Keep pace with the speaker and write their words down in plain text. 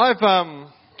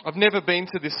I've never been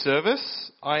to this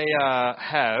service. I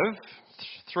have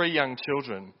three young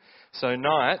children, so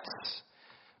nights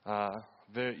are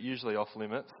usually off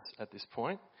limits at this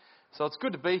point. So it's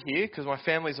good to be here because my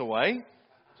family's away.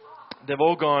 They've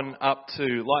all gone up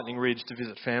to Lightning Ridge to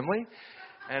visit family,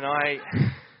 and I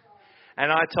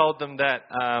told them that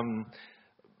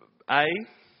I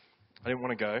didn't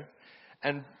want to go,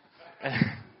 and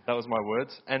that was my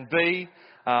words, and B,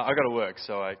 I got to work,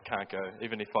 so I can't go,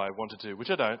 even if I wanted to, which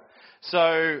I don't.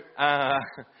 So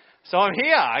I'm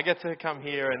here. I get to come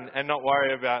here and not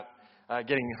worry about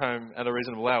getting home at a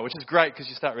reasonable hour, which is great because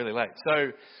you start really late.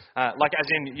 So, like as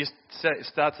in, it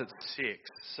starts at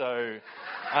 6. So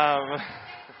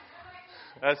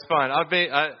that's fine.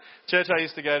 Church I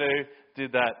used to go to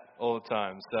did that all the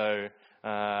time. So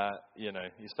you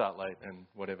start late and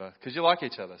whatever because you like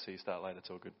each other, so you start late. It's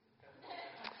all good.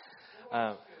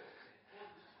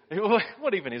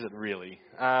 What even is it really?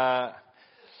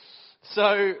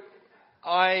 So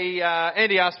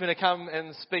Andy asked me to come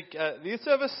and speak at the youth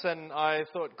service, and I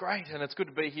thought, great, and it's good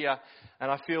to be here. And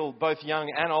I feel both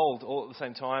young and old all at the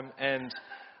same time. And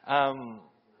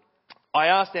I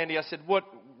asked Andy, I said, what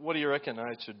do you reckon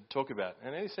I should talk about?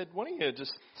 And he said, why don't you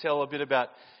just tell a bit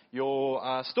about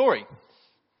your story?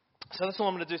 So that's all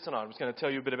I'm going to do tonight. I'm just going to tell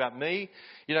you a bit about me.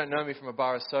 You don't know me from a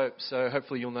bar of soap, so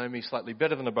hopefully you'll know me slightly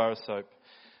better than a bar of soap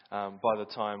by the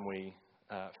time we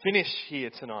finish here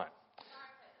tonight.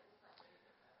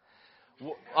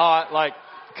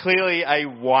 Clearly a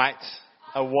white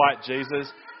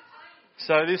Jesus.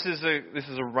 So this is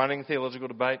a running theological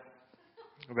debate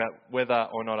about whether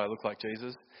or not I look like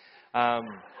Jesus. And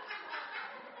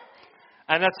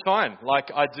that's fine.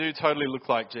 I do totally look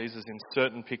like Jesus in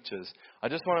certain pictures. I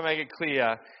just want to make it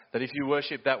clear that if you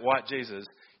worship that white Jesus,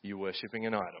 you're worshipping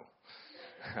an idol.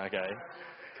 Okay?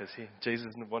 Because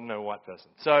Jesus wasn't no white person.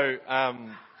 So,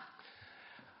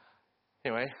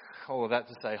 anyway, all of that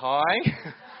to say hi.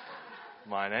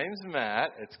 My name's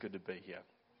Matt. It's good to be here.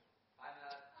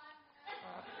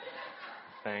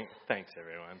 Thanks,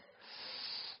 everyone.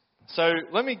 So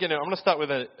let me get in. I'm going to start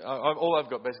with all I've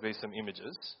got basically is some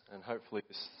images, and hopefully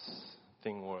this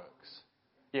thing works.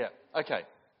 Yeah. Okay.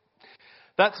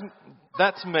 That's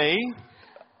me,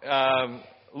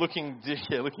 looking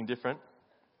different.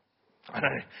 I know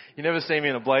you never see me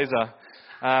in a blazer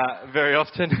very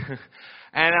often,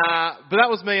 but that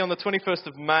was me on the 21st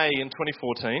of May in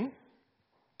 2014,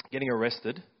 getting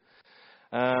arrested,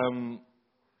 and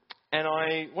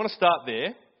I want to start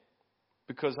there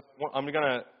because I'm going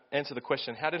to answer the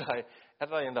question: how did I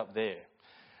end up there?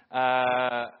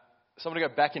 So I'm going to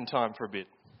go back in time for a bit.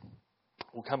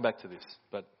 We'll come back to this,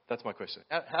 but that's my question.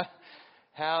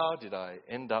 How did I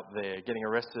end up there getting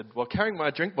arrested while carrying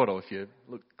my drink bottle? If you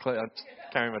look, I'm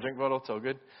carrying my drink bottle, it's all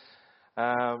good.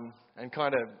 And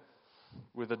kind of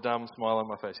with a dumb smile on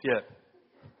my face. Yeah.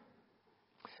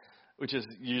 Which is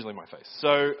usually my face.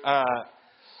 So,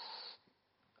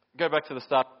 go back to the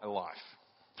start of my life.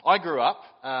 I grew up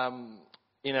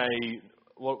in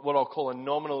what I'll call a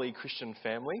nominally Christian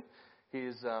family.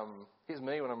 Here's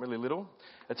me when I'm really little.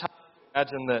 It's hard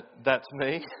to imagine that's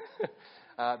me.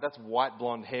 That's white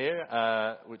blonde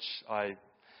hair, which I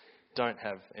don't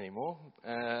have anymore.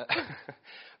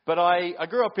 But I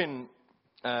grew up in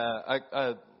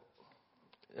a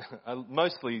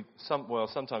mostly,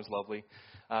 sometimes lovely,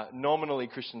 nominally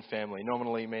Christian family.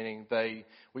 Nominally meaning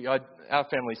our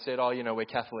family said, we're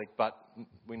Catholic, but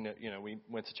we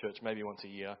went to church maybe once a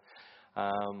year.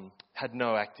 Had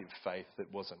no active faith.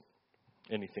 It wasn't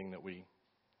anything that we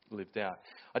lived out.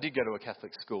 I did go to a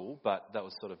Catholic school, but that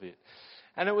was sort of it.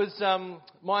 And it was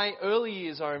my early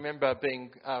years, I remember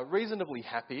being reasonably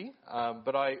happy,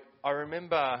 but I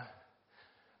remember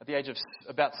at the age of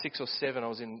about 6 or 7, I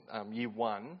was in year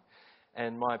 1,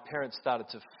 and my parents started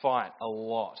to fight a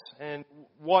lot. And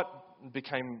what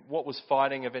was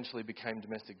fighting eventually became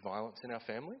domestic violence in our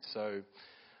family. So,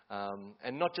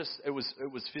 and not just, it was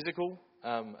physical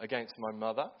against my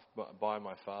mother by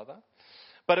my father.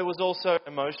 But it was also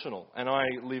emotional, and I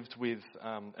lived with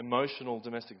emotional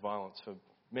domestic violence for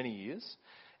many years.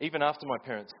 Even after my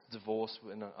parents divorced,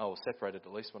 when I was separated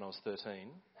at least when I was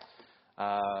 13,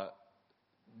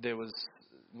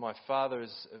 my father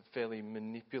is a fairly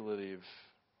manipulative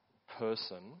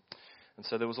person, and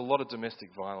so there was a lot of domestic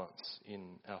violence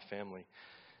in our family.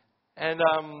 And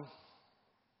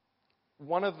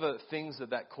one of the things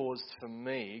that caused for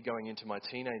me going into my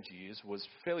teenage years was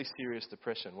fairly serious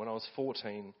depression. When I was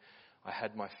 14, I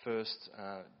had my first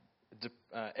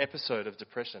episode of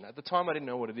depression. At the time, I didn't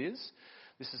know what it is.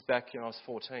 This is back when I was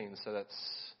 14, so that's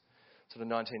sort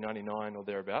of 1999 or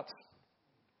thereabouts.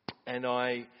 And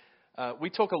I we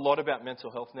talk a lot about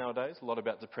mental health nowadays, a lot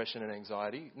about depression and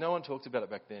anxiety. No one talked about it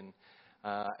back then.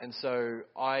 And so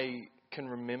I can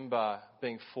remember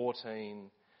being 14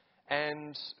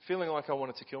 and feeling like I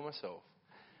wanted to kill myself.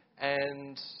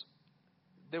 And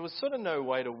there was sort of no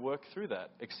way to work through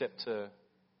that except to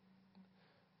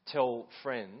tell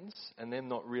friends and them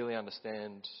not really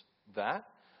understand that.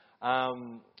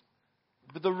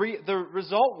 But the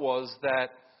result was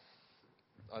that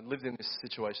I lived in this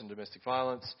situation, domestic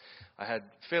violence. I had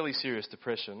fairly serious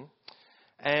depression,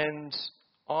 and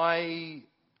I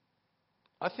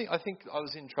think I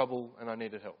was in trouble and I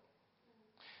needed help.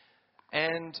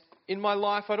 And in my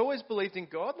life, I'd always believed in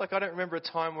God. Like, I don't remember a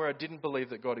time where I didn't believe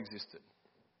that God existed.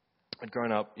 I'd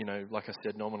grown up, like I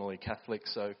said, nominally Catholic,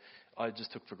 so I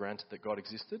just took for granted that God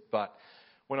existed. But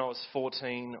when I was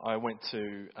 14, I went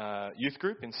to youth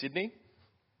group in Sydney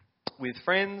with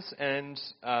friends and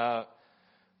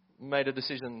made a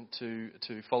decision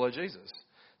to follow Jesus.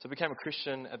 So I became a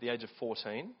Christian at the age of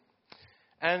 14.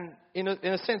 And in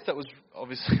a sense, that was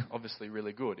obviously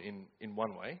really good in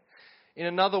one way. In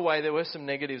another way, there were some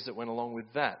negatives that went along with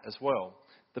that as well.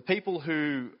 The people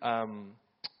who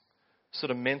sort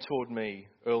of mentored me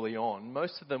early on,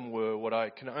 most of them were what I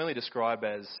can only describe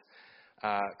as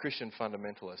Christian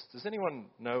fundamentalists. Does anyone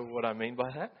know what I mean by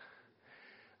that?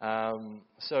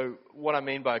 So what I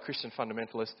mean by a Christian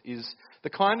fundamentalist is the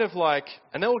kind of like,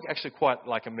 and they were actually quite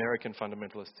like American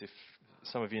fundamentalists, if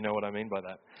some of you know what I mean by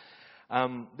that.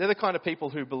 They're the kind of people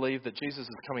who believe that Jesus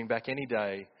is coming back any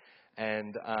day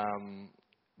and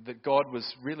that God was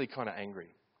really kind of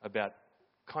angry about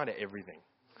kind of everything.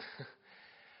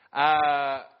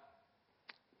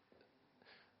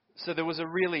 So there was a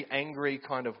really angry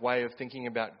kind of way of thinking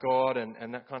about God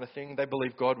and that kind of thing. They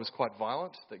believed God was quite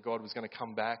violent, that God was going to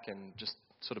come back and just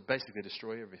sort of basically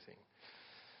destroy everything.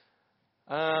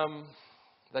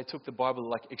 They took the Bible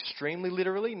like extremely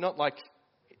literally, not like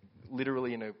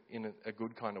literally in a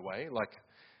good kind of way, like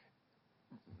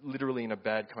literally in a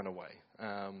bad kind of way.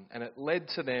 And it led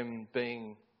to them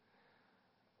being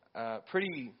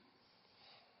pretty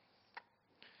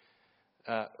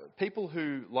people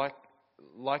who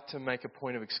like to make a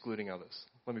point of excluding others.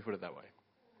 Let me put it that way.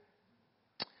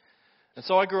 And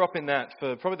so I grew up in that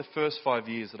for probably the first 5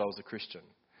 years that I was a Christian.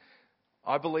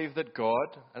 I believed that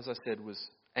God, as I said, was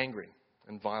angry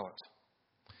and violent.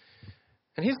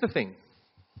 And here's the thing.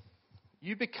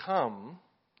 You become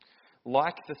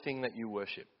like the thing that you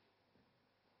worship.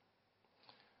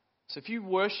 So if you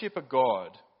worship a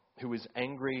God who is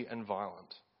angry and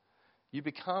violent, you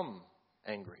become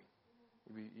angry.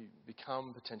 You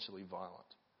become potentially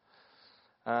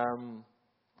violent.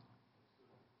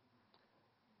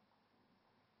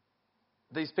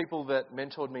 These people that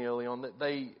mentored me early on, that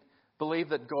they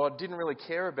believed that God didn't really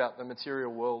care about the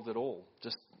material world at all.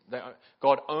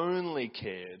 God only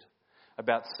cared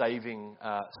about saving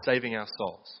our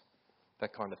souls,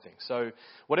 that kind of thing. So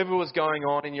whatever was going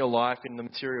on in your life in the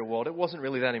material world, it wasn't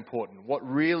really that important. What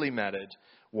really mattered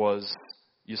was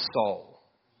your soul.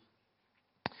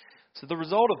 So the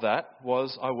result of that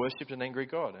was I worshipped an angry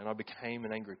God and I became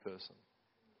an angry person.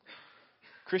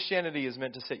 Christianity is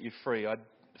meant to set you free.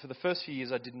 For the first few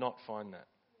years, I did not find that.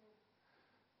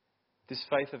 This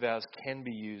faith of ours can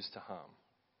be used to harm.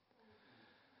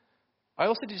 I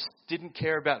also just didn't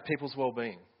care about people's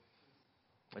well-being.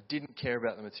 I didn't care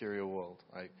about the material world.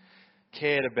 I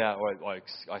cared about,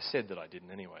 I said that I didn't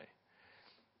anyway.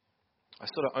 I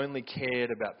sort of only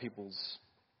cared about people's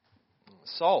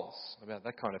souls, about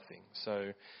that kind of thing.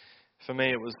 So for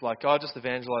me, it was like, just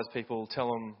evangelize people,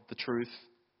 tell them the truth.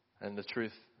 And the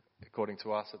truth, according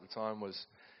to us at the time, was,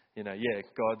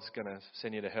 God's going to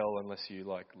send you to hell unless you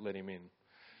let him in.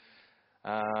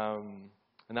 And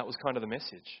that was kind of the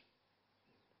message.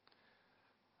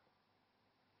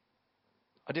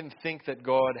 I didn't think that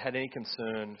God had any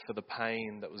concern for the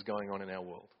pain that was going on in our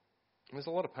world. And there's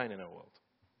a lot of pain in our world.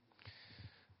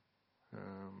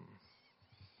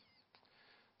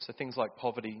 So things like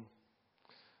poverty,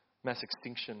 mass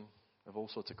extinction of all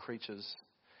sorts of creatures,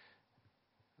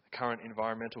 the current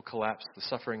environmental collapse, the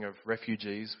suffering of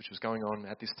refugees, which was going on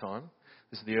at this time.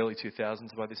 This is the early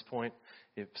 2000s by this point.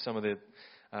 If some of the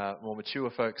more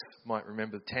mature folks might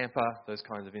remember Tampa, those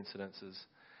kinds of incidences.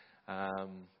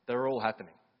 They were all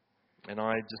happening. And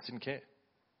I just didn't care.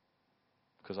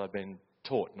 Because I'd been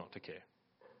taught not to care.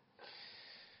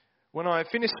 When I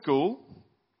finished school,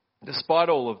 despite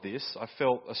all of this, I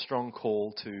felt a strong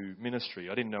call to ministry.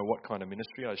 I didn't know what kind of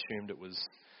ministry. I assumed it was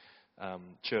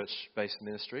church-based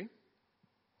ministry.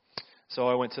 So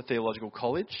I went to theological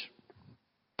college,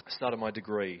 started my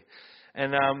degree.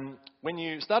 And when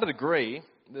you start a degree,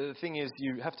 the thing is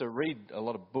you have to read a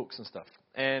lot of books and stuff.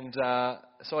 And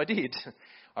so I did.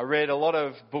 I read a lot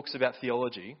of books about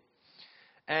theology,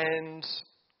 and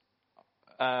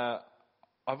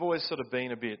I've always sort of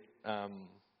been a bit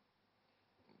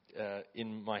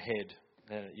in my head,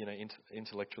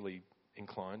 intellectually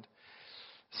inclined.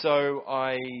 So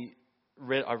I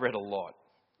read a lot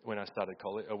when I started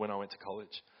college, or when I went to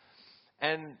college,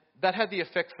 and that had the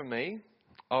effect for me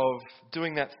of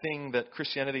doing that thing that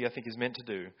Christianity, I think, is meant to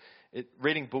do.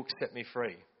 Reading books set me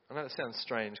free. I know that sounds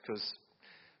strange because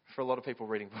for a lot of people,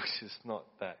 reading books is not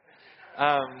that.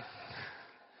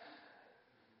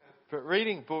 But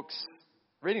reading books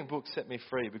set me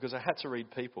free because I had to read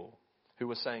people who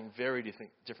were saying very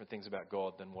different things about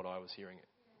God than what I was hearing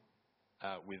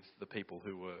with the people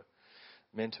who were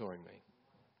mentoring me.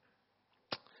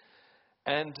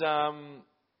 And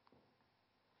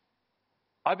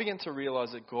I began to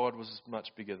realize that God was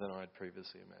much bigger than I had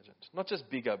previously imagined. Not just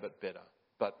bigger, but better,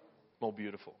 but more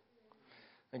beautiful.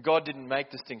 And God didn't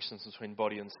make distinctions between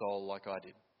body and soul like I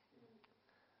did.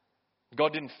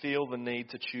 God didn't feel the need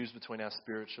to choose between our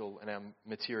spiritual and our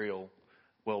material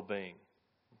well-being.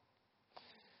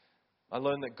 I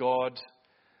learned that God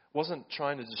wasn't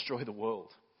trying to destroy the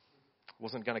world.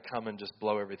 Wasn't going to come and just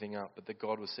blow everything up, but that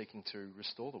God was seeking to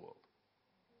restore the world,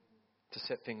 to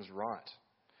set things right.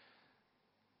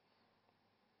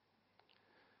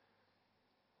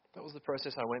 That was the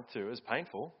process I went through. It was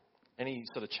painful. Any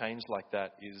sort of change like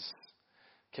that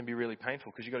can be really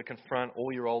painful because you've got to confront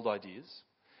all your old ideas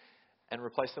and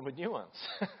replace them with new ones.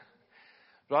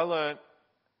 But I learned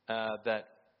that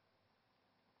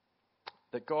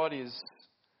God is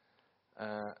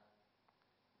a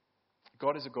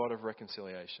God of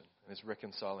reconciliation and is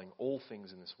reconciling all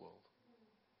things in this world.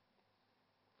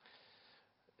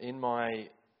 In my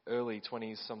early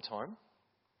 20s sometime,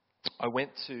 I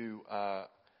went to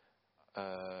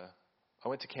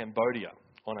Cambodia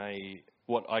on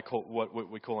what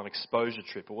we call an exposure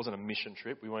trip. It wasn't a mission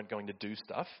trip. We weren't going to do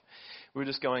stuff. We were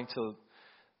just going to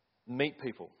meet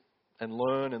people and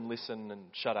learn and listen and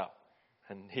shut up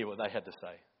and hear what they had to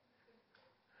say.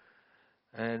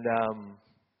 And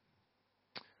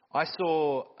I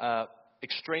saw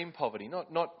extreme poverty, not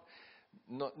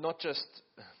just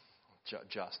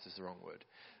is the wrong word,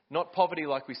 not poverty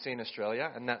like we see in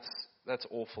Australia, and that's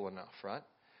awful enough, right?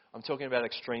 I'm talking about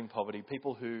extreme poverty,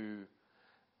 people who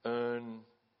earn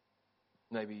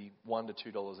maybe $1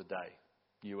 to $2 a day,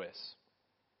 US,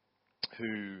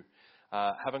 who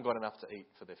haven't got enough to eat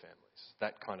for their families.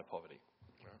 That kind of poverty.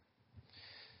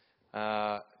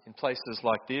 In places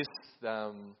like this,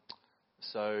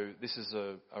 so this is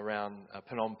around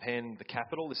Phnom Penh, the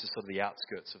capital. This is sort of the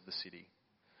outskirts of the city.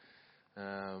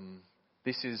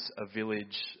 This is a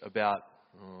village about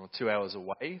 2 hours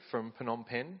away from Phnom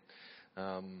Penh.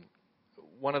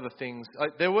 One of the things,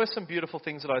 there were some beautiful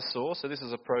things that I saw. So this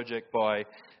is a project by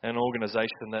an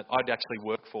organisation that I'd actually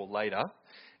work for later.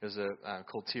 It was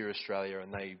called Tier Australia,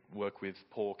 and they work with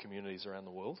poor communities around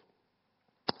the world.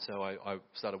 So I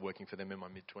started working for them in my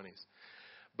mid-20s.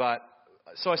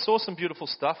 So I saw some beautiful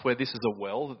stuff where this is a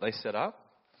well that they set up.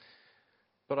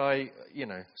 But I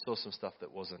saw some stuff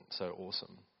that wasn't so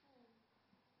awesome.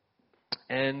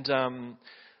 And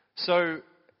so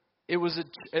it was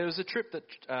a trip that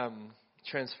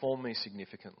transformed me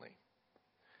significantly.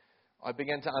 I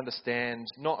began to understand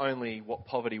not only what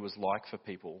poverty was like for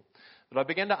people, but I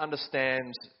began to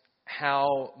understand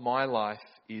how my life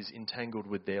is entangled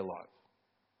with their life.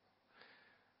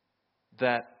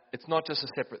 That it's not just a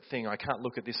separate thing. I can't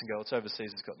look at this and go, it's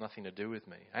overseas, it's got nothing to do with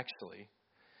me. Actually,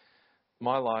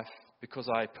 my life, because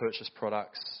I purchase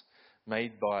products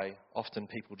made by often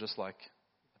people just like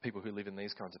people who live in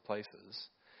these kinds of places,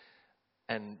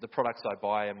 and the products I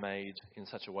buy are made in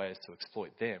such a way as to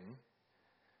exploit them,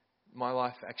 my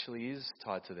life actually is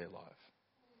tied to their life.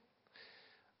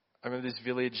 I remember this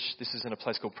village, this is in a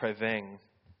place called Preveng,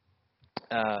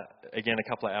 again a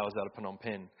couple of hours out of Phnom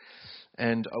Penh,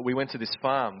 and we went to this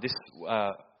farm.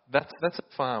 That's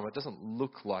a farm. It doesn't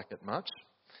look like it much,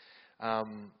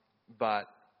 but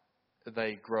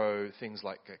they grow things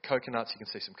like coconuts. You can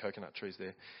see some coconut trees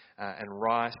there, and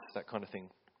rice, that kind of thing.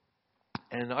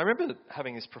 And I remember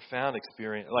having this profound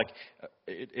experience.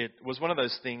 It was one of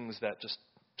those things that just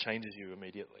changes you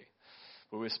immediately.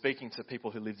 We were speaking to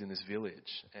people who lived in this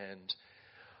village, and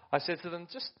I said to them,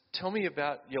 just tell me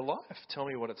about your life. Tell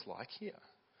me what it's like here.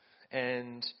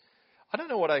 And I don't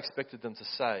know what I expected them to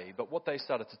say, but what they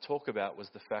started to talk about was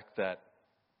the fact that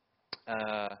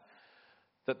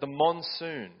the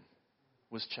monsoon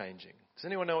was changing. Does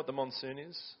anyone know what the monsoon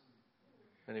is?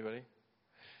 Anybody?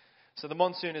 So the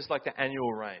monsoon is like the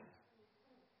annual rain.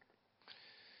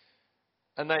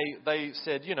 And they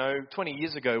said, 20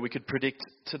 years ago we could predict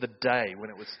to the day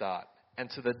when it would start and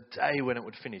to the day when it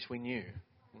would finish. We knew.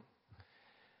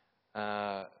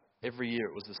 Every year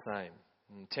it was the same.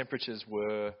 And temperatures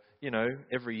were,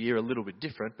 every year a little bit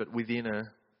different, but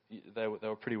they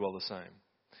were pretty well the same.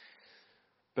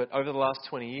 But over the last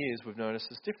 20 years, we've noticed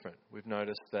it's different. We've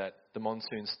noticed that the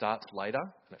monsoon starts later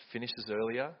and it finishes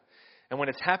earlier. And when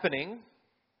it's happening,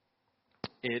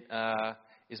 it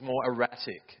is more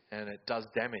erratic and it does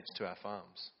damage to our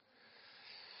farms.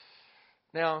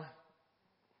 Now,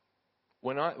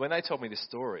 when they told me this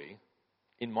story,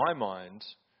 in my mind,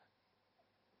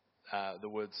 the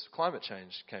words climate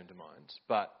change came to mind.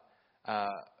 But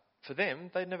for them,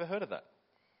 they'd never heard of that.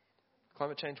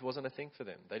 Climate change wasn't a thing for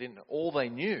them. All they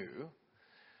knew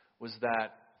was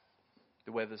that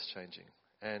the weather's changing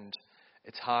and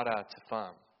it's harder to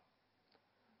farm.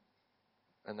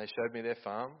 And they showed me their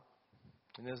farm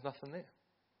and there's nothing there.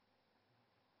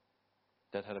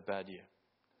 Dad had a bad year.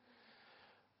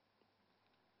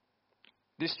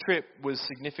 This trip was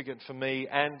significant for me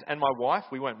and my wife.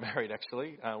 We weren't married,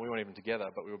 actually. We weren't even together,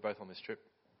 but we were both on this trip.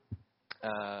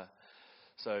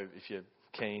 So if you're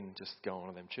keen, just go on one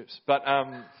of them trips. But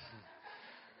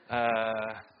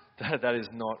that is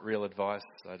not real advice.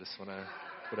 I just want to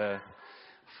put a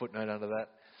footnote under that.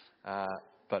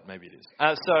 But maybe it is.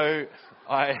 So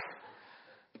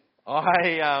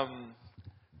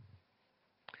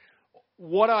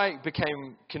what I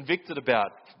became convicted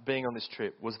about being on this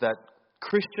trip was that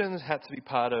Christians had to be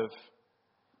part of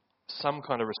some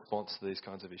kind of response to these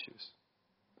kinds of issues.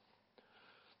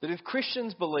 That if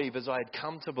Christians believe, as I had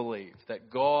come to believe,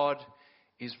 that God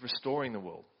is restoring the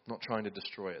world, not trying to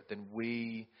destroy it, then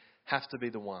we have to be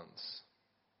the ones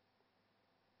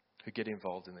who get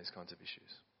involved in these kinds of issues.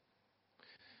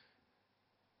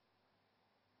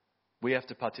 We have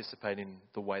to participate in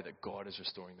the way that God is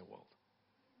restoring the world.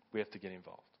 We have to get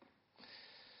involved.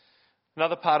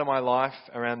 Another part of my life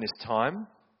around this time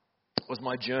was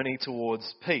my journey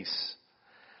towards peace.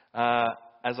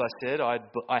 As I said, I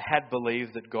had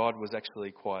believed that God was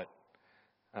actually quite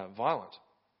violent,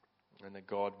 and that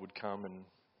God would come and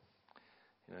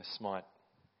smite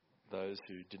those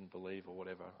who didn't believe or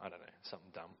whatever. I don't know,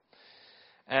 something dumb.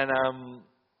 And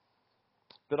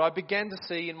but I began to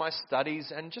see in my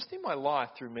studies and just in my life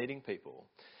through meeting people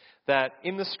that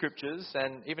in the scriptures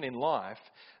and even in life,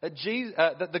 that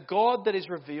the God that is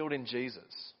revealed in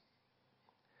Jesus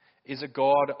is a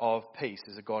God of peace,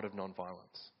 is a God of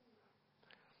non-violence.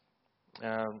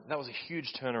 That was a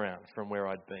huge turnaround from where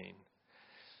I'd been.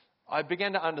 I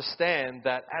began to understand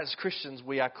that as Christians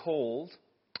we are called,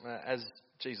 as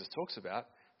Jesus talks about,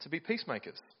 to be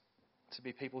peacemakers, to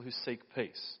be people who seek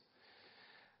peace.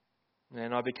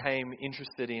 And I became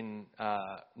interested in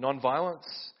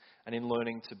non-violence and in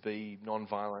learning to be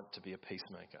non-violent, to be a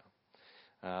peacemaker.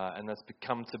 And that's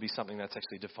become to be something that's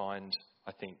actually defined,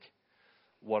 I think,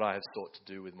 what I have sought to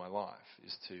do with my life,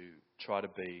 is to try to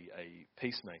be a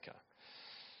peacemaker.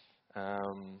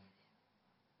 And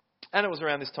it was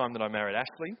around this time that I married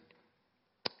Ashley.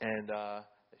 And there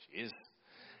she is.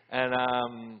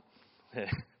 And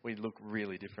we look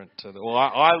really different to that. Well,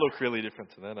 I look really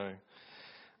different to that.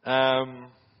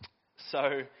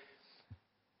 So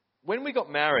when we got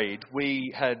married,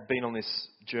 we had been on this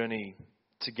journey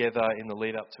together in the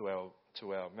lead up to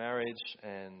our marriage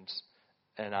and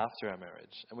after our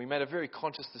marriage. And we made a very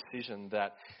conscious decision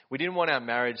that we didn't want our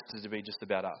marriage to be just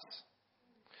about us.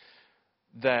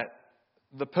 That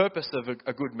the purpose of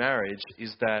a good marriage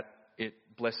is that it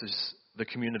blesses the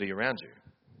community around you.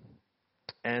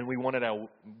 And we wanted our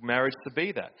marriage to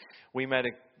be that. We made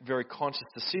a very conscious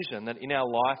decision that in our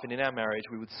life and in our marriage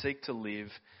we would seek to live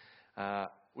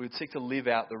out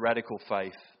the radical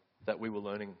faith that we were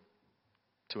learning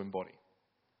to embody.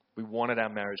 We wanted our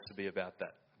marriage to be about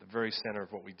that, the very center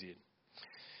of what we did.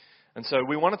 And so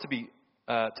we wanted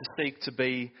to seek to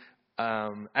be,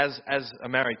 as a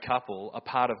married couple, a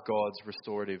part of God's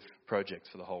restorative project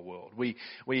for the whole world. We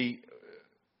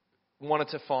wanted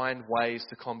to find ways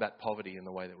to combat poverty in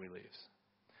the way that we live.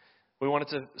 We wanted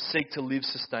to seek to live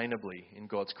sustainably in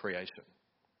God's creation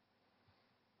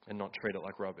and not treat it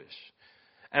like rubbish.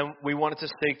 And we wanted to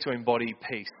seek to embody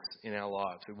peace in our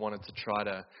lives. We wanted to try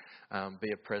to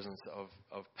be a presence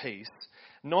of peace,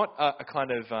 not a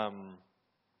kind of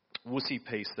wussy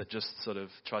peace that just sort of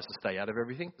tries to stay out of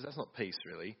everything, because that's not peace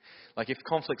really. Like if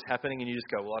conflict's happening and you just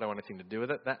go, well, I don't want anything to do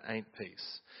with it, that ain't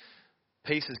peace.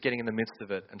 Peace is getting in the midst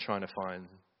of it and trying to find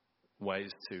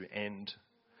ways to end.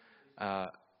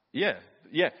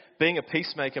 Being a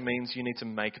peacemaker means you need to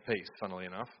make peace, funnily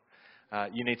enough.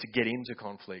 You need to get into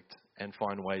conflict and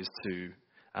find ways to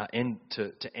end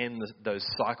those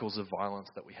cycles of violence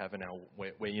that we have in our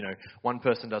where one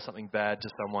person does something bad to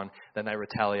someone, then they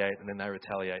retaliate, and then they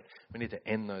retaliate. We need to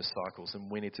end those cycles, and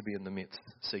we need to be in the midst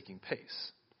seeking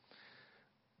peace.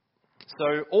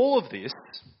 So all of this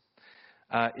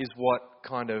is what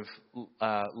kind of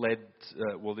led.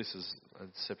 Well, this is a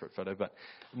separate photo, but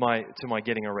to my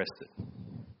getting arrested.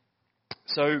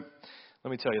 So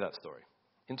let me tell you that story.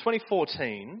 In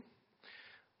 2014.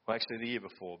 Well, actually the year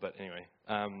before, but anyway.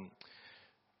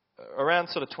 Around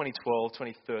sort of 2012,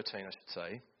 2013, I should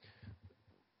say,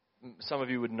 some of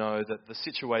you would know that the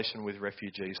situation with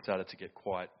refugees started to get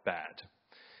quite bad.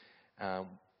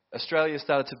 Australia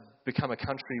started to become a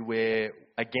country where,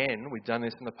 again, we've done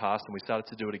this in the past and we started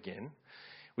to do it again.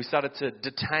 We started to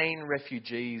detain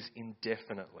refugees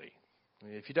indefinitely.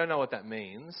 If you don't know what that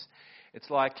means,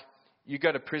 it's like you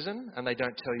go to prison and they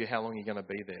don't tell you how long you're going to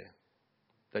be there.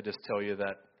 They just tell you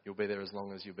that you'll be there as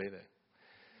long as you'll be there.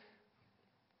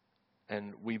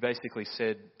 And we basically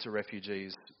said to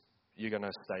refugees, you're going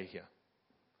to stay here.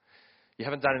 You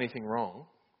haven't done anything wrong,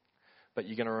 but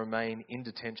you're going to remain in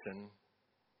detention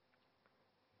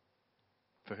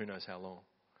for who knows how long.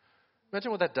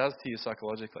 Imagine what that does to you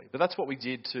psychologically. But that's what we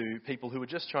did to people who were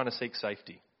just trying to seek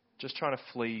safety, just trying to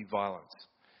flee violence.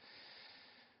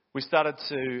 We started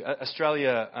to,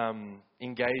 Australia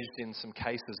engaged in some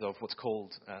cases of what's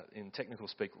called, in technical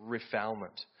speak,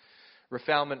 refoulement.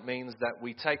 Refoulement means that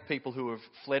we take people who have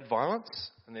fled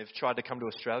violence and they've tried to come to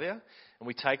Australia, and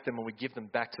we take them and we give them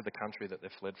back to the country that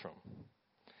they've fled from.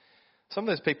 Some of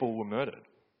those people were murdered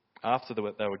after they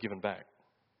were given back.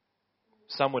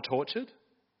 Some were tortured.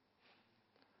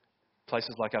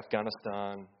 Places like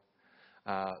Afghanistan,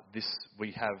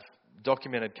 we have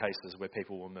documented cases where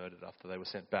people were murdered after they were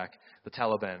sent back, the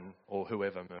Taliban or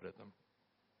whoever murdered them.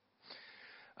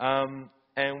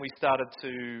 And we started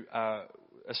to,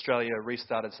 Australia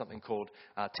restarted something called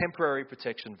temporary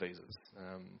protection visas,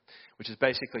 which is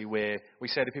basically where we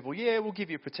say to people, yeah, we'll give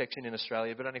you protection in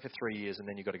Australia, but only for 3 years, and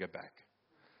then you've got to go back.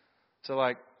 So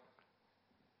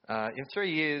in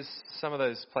 3 years, some of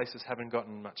those places haven't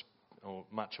gotten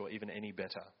much or even any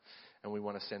better, and we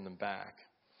want to send them back.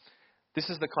 This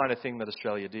is the kind of thing that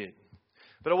Australia did.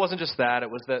 But it wasn't just that. It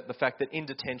was the fact that in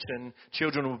detention,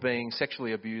 children were being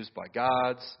sexually abused by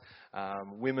guards.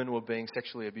 Women were being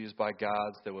sexually abused by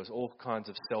guards. There was all kinds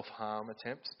of self-harm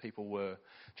attempts. People were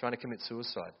trying to commit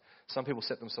suicide. Some people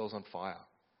set themselves on fire.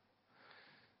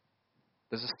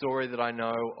 There's a story that I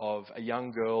know of a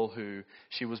young girl who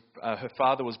her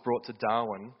father was brought to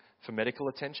Darwin for medical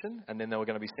attention, and then they were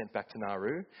going to be sent back to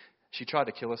Nauru. She tried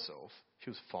to kill herself. She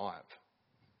was 5.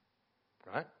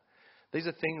 Right? These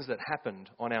are things that happened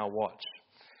on our watch.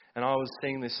 And I was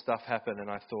seeing this stuff happen, and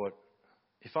I thought,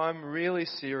 if I'm really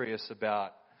serious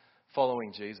about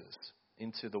following Jesus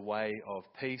into the way of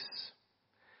peace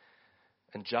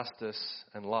and justice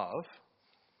and love,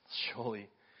 surely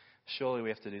we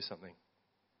have to do something.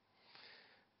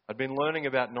 I'd been learning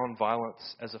about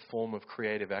non-violence as a form of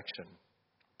creative action.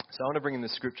 So I want to bring in the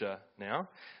scripture now,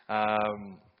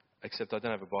 except I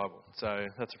don't have a Bible. So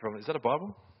that's a problem. Is that a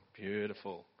Bible?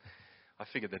 Beautiful. I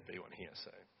figured there'd be one here,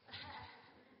 so.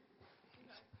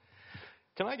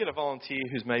 Can I get a volunteer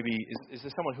who's maybe, is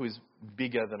there someone who is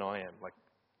bigger than I am? Like,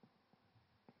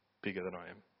 bigger than I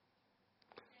am?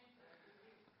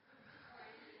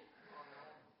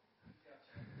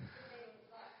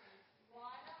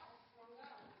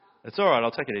 It's all right,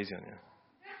 I'll take it easy on you.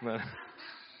 No. I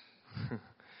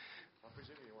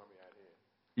presume you want me out here.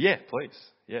 Yeah, please.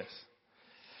 Yes.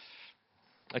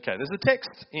 Okay, there's a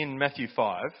text in Matthew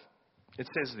 5. It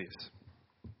says this.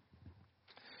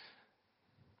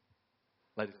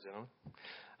 Ladies and gentlemen.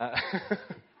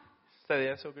 So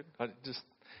yeah, it's all good. I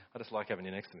just like having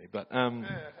you next to me. But Got me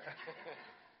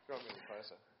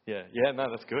closer. Yeah, no,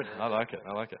 that's good. I like it.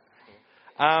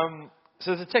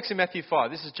 So there's a text in Matthew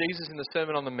 5. This is Jesus in the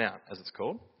Sermon on the Mount, as it's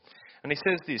called. And he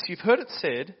says this, you've heard it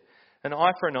said, an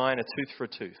eye for an eye and a tooth for a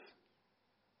tooth.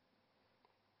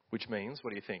 Which means, what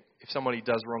do you think? If somebody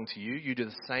does wrong to you, you do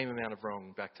the same amount of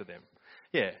wrong back to them.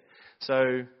 Yeah. So,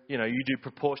 you do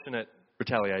proportionate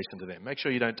retaliation to them. Make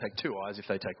sure you don't take 2 eyes if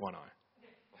they take 1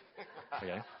 eye.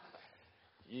 Okay?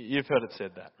 You've heard it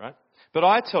said that, right? But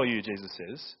I tell you, Jesus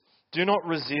says, do not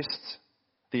resist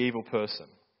the evil person.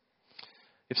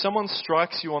 If someone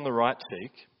strikes you on the right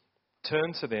cheek,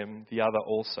 turn to them the other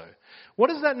also. What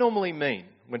does that normally mean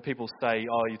when people say,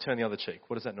 oh, you turn the other cheek?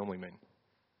 What does that normally mean?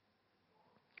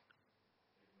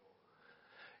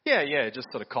 Yeah,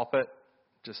 just sort of cop it.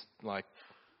 Just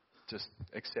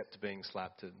accept being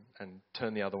slapped and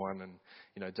turn the other one and,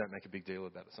 don't make a big deal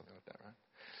about it, something like that,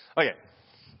 right? Okay.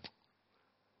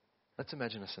 Let's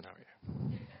imagine a scenario.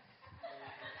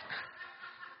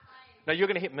 No, you're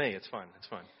going to hit me. It's fine. It's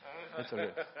fine. It's all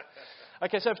good.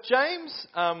 Okay, so if James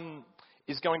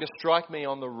is going to strike me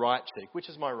on the right cheek, which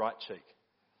is my right cheek?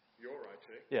 Your right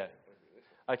cheek? Yeah.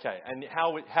 Okay, and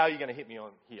how are you going to hit me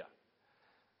on here?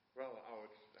 Well, I would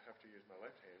have to use my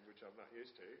left hand, which I'm not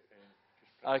used to. And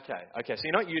just Okay, so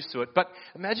you're not used to it. But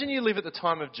imagine you live at the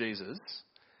time of Jesus.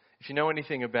 If you know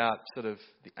anything about sort of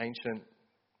the ancient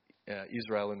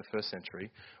Israel in the first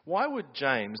century, why would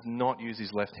James not use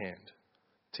his left hand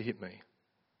to hit me?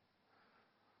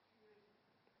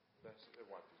 That's the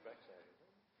wipe his backside.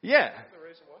 Yeah. Is that the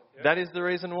reason why? Yeah. That is the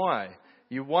reason why.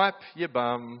 You wipe your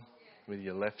bum with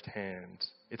your left hand.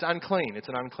 It's unclean. It's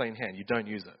an unclean hand. You don't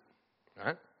use it. All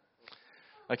right?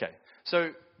 Okay.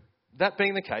 So that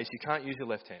being the case, you can't use your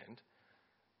left hand.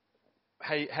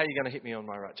 How are you going to hit me on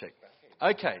my right cheek?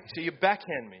 Okay. So you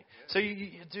backhand me. So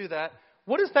you do that.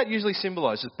 What does that usually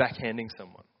symbolise? Just backhanding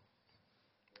someone.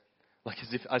 Like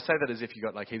as if I say that as if you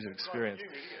got like heaps of experience.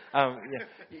 Right,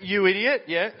 you idiot.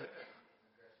 Yeah.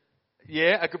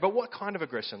 Yeah. But what kind of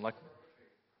aggression? Like,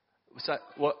 so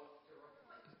what?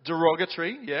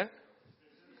 Derogatory. Yeah.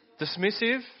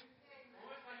 Dismissive.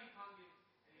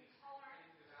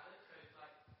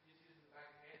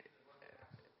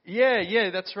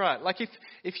 Yeah, that's right. Like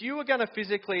if you were going to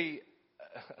physically,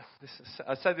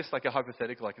 I say this like a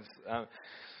hypothetical,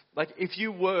 like if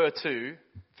you were to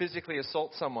physically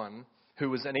assault someone who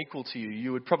was an equal to you,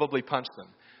 you would probably punch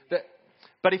them.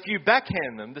 But if you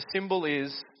backhand them, the symbol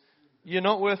is you're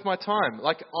not worth my time.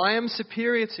 Like I am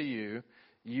superior to you,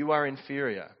 you are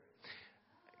inferior.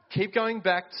 Keep going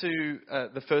back to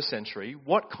the first century.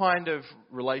 What kind of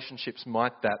relationships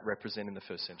might that represent in the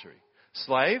first century?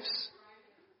 Slaves?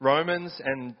 Romans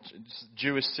and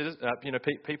Jewish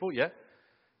people, yeah?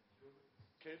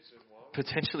 Kids and wives.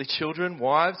 Potentially children,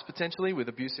 wives, potentially, with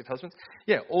abusive husbands.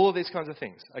 Yeah, all of these kinds of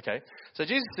things. Okay, so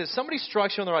Jesus says, somebody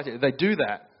strikes you on the right ear. They do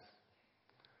that.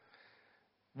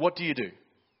 What do you do?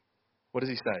 What does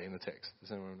he say in the text? Does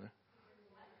anyone know?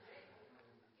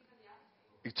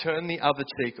 You turn the other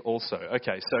cheek also.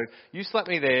 Okay, so you slap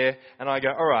me there, and I go,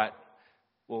 all right,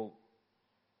 well...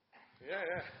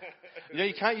 Yeah.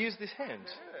 You can't use this hand.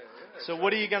 So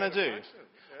what are you going to do?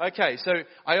 Okay, so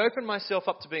I open myself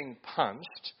up to being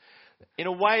punched. In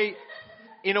a way,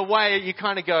 you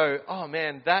kind of go, oh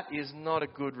man, that is not a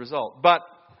good result. But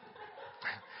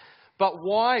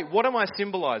why? What am I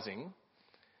symbolizing?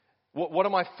 What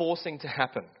am I forcing to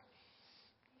happen?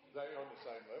 They're on the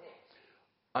same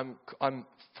level. I'm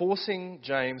forcing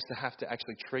James to have to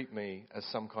actually treat me as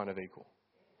some kind of equal.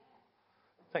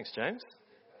 Thanks, James.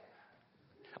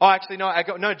 Oh, actually, no.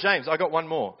 James. I got one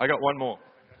more.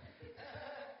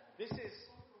 This is.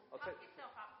 I'll take yourself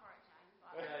up for it,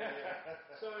 James.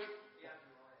 So,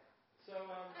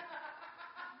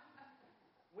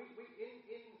 we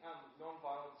in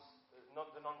non-violence,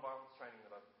 the non-violence training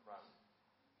that I've run,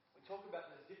 we talk about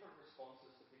there's different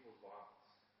responses to people's violence,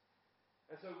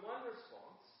 and so one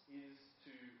response is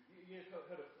to you've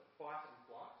heard of fight and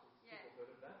flight. People heard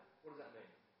of that? What does that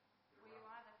mean? Well, you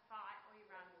either fight or you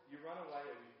run. You run away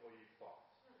or you fight.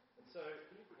 And so,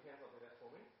 can you put your hands up like that for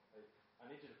me? I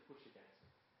need you to push against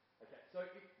me. Okay, so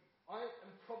I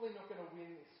am probably not going to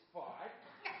win this fight.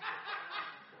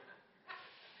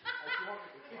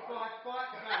 If I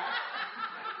fight back...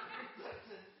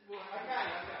 Okay.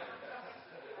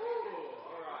 Ooh,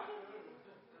 alright.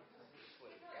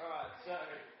 Alright, so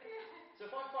if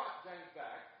I fight James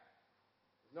back,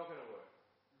 it's not going to work.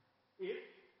 If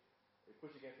you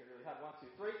push against me really hard, 1,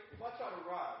 2, 3. If I try to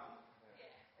run,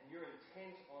 and you're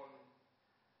intent on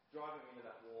driving me into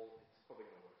that wall, it's probably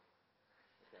going to work.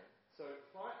 Okay? So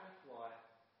fight and flight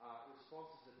are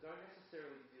responses that don't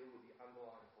necessarily deal with the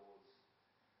underlying cause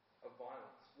of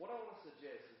violence. What I want to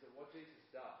suggest is that what Jesus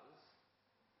does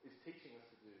is teaching us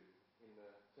to do in the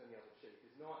turn the other cheek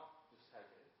is not just take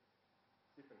it.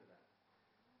 It's different than that.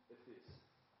 It's this.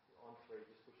 On 3,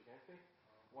 just push against me.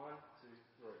 1, 2,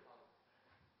 3.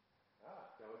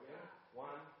 Go again. 1,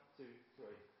 2, 3.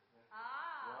 1,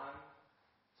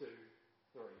 2,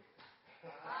 3.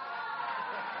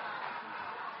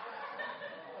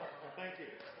 Thank you.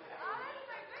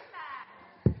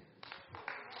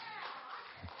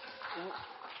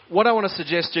 What I want to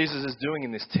suggest Jesus is doing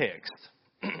in this text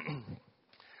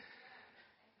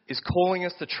is calling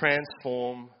us to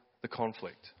transform the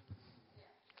conflict.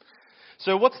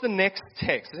 So what's the next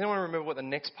text? Does anyone remember what the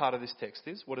next part of this text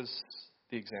is? What is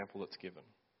the example that's given?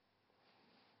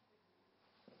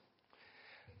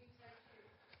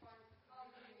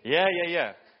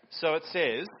 Yeah. So it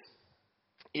says,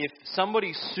 if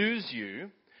somebody sues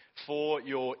you for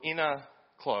your inner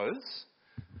clothes,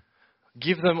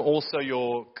 give them also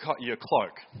your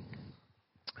cloak.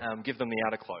 give them the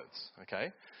outer clothes,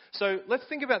 okay? So let's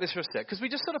think about this for a sec, because we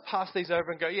just sort of pass these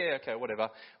over and go, yeah, okay, whatever.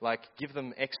 Like, give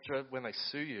them extra when they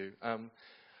sue you.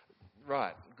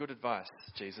 Right, good advice,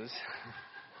 Jesus.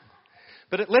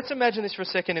 But let's imagine this for a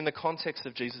second in the context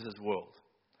of Jesus' world.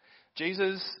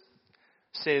 Jesus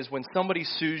says when somebody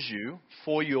sues you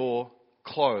for your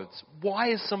clothes, why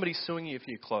is somebody suing you for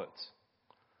your clothes?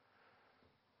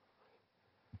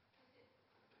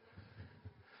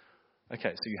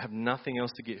 Okay, so you have nothing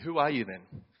else to give. Who are you then?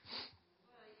 You're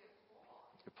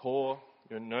poor,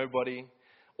 you're nobody.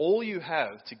 All you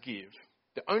have to give,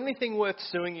 the only thing worth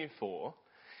suing you for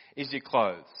is your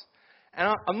clothes. And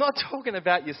I'm not talking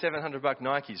about your $700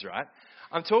 Nikes, right?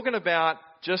 I'm talking about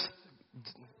just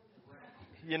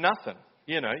your nothing.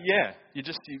 You know, yeah,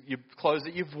 your clothes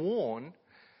that you've worn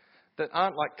that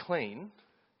aren't like clean,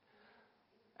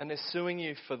 and they're suing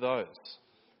you for those.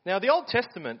 Now, the Old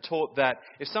Testament taught that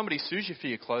if somebody sues you for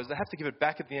your clothes, they have to give it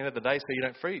back at the end of the day so you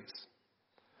don't freeze.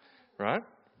 Right?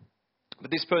 But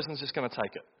this person's just going to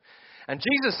take it. And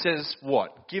Jesus says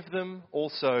what? Give them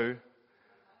also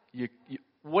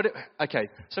what? Okay,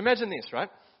 so imagine this, right?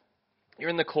 You're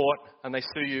in the court and they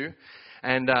sue you,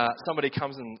 and somebody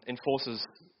comes and enforces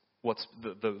what's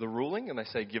the ruling, and they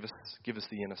say, give us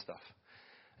the inner stuff.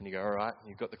 And you go, all right,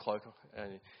 you've got the cloak,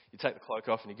 and you take the cloak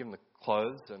off and you give them the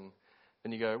clothes, and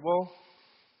then you go, well,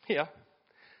 here,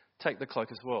 take the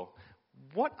cloak as well.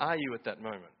 What are you at that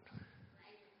moment?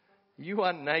 You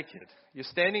are naked. You're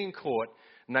standing in court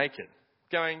naked,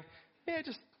 going, yeah,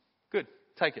 just good,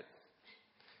 take it.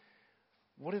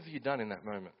 What have you done in that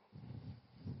moment?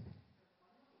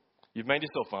 You've made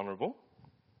yourself vulnerable.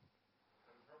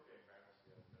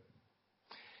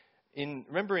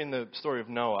 Remember in the story of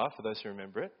Noah, for those who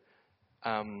remember it,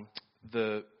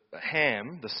 the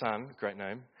Ham, the son, great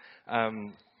name,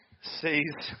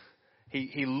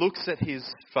 he looks at his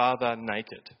father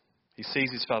naked. He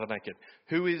sees his father naked.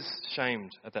 Who is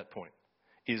shamed at that point?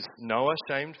 Is Noah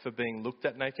shamed for being looked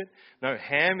at naked? No,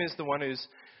 Ham is the one who's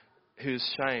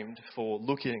shamed for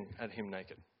looking at him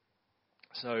naked.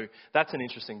 So that's an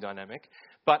interesting dynamic.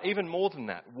 But even more than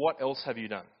that, what else have you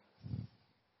done?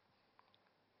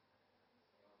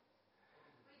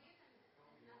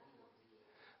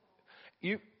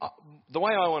 The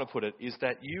way I want to put it is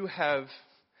that you have...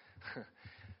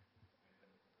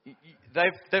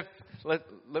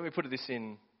 let me put this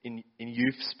in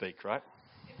youth speak, right?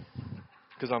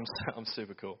 Because I'm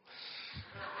super cool.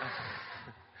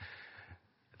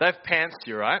 They've pantsed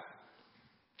you, right?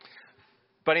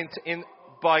 But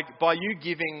by you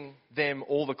giving them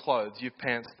all the clothes, you've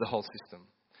pantsed the whole system.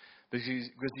 Because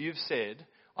you've said,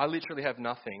 I literally have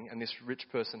nothing, and this rich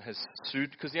person has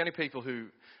sued, because the only people who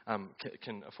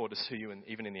can afford to sue you, and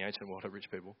even in the ancient world, are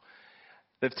rich people.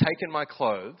 They've taken my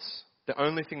clothes, the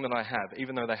only thing that I have,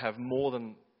 even though they have more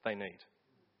than they need.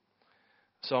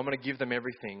 So I'm going to give them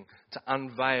everything to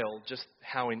unveil just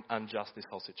how unjust this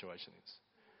whole situation is.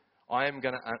 I'm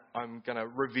going to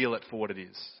reveal it for what it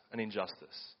is, an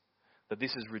injustice. That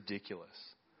this is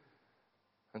ridiculous.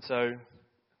 And so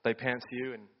they pants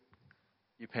you and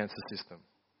you pants the system.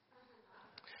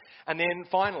 And then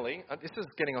finally, this is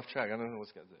getting off track. I don't know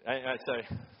what's going to do.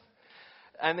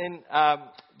 And then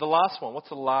the last one. What's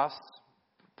the last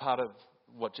part of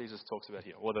what Jesus talks about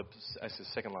here? Or it's the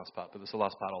second last part, but it's the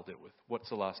last part I'll deal with. What's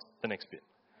the next bit?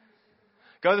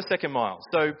 Go the second mile.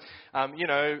 So,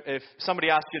 if somebody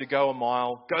asks you to go a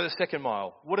mile, go the second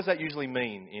mile. What does that usually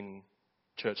mean in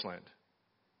churchland?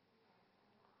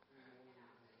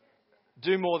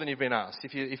 Do more than you've been asked.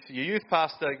 If your youth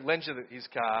pastor lends you his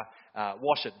car,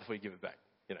 wash it before you give it back.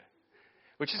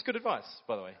 Which is good advice,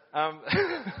 by the way.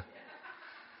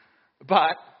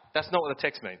 But that's not what the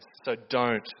text means. So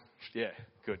don't. Yeah,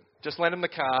 good. Just lend him the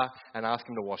car and ask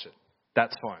him to wash it.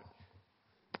 That's fine.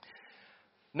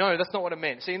 No, that's not what it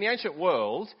meant. See, in the ancient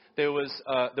world, there was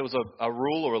a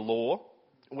rule or a law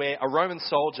where a Roman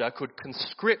soldier could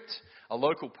conscript a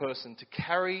local person to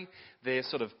carry their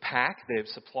sort of pack, their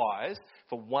supplies,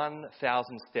 for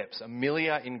 1,000 steps. A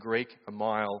milia in Greek, a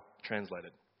mile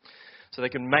translated. So they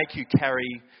can make you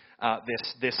carry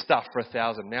their stuff for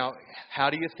 1,000. Now, how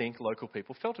do you think local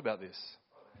people felt about this?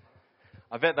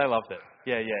 I bet they loved it.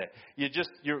 Yeah.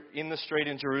 You're in the street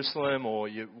in Jerusalem or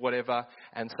whatever,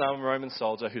 and some Roman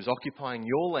soldier who's occupying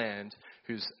your land,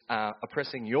 who's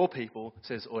oppressing your people,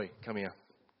 says, "Oi, come here.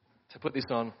 So put this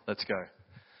on, let's go."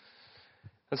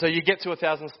 And so you get to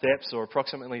 1,000 steps, or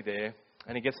approximately there,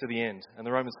 and he gets to the end, and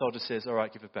the Roman soldier says, "All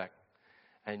right, give it back."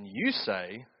 And you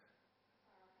say,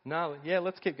 "No, yeah,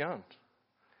 let's keep going."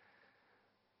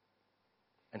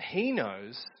 And he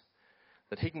knows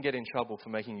that he can get in trouble for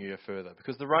making you go further.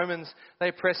 Because the Romans, they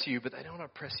oppress you, but they don't want to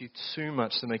oppress you too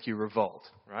much to make you revolt,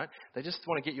 right? They just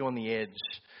want to get you on the edge.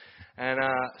 And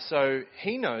so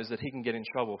he knows that he can get in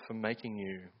trouble for making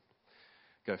you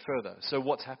go further. So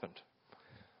what's happened?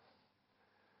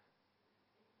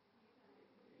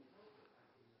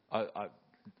 I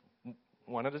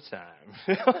one at a time.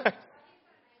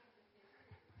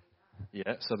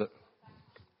 Yeah, so that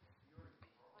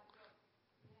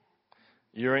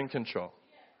you're in control.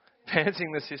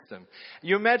 Pantsing the system.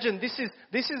 You imagine this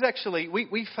is actually,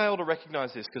 we fail to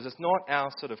recognise this because it's not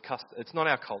our sort of it's not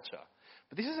our culture.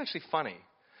 But this is actually funny.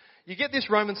 You get this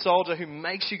Roman soldier who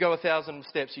makes you go 1,000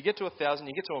 steps. You get to 1,000,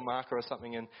 you get to a marker or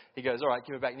something, and he goes, all right,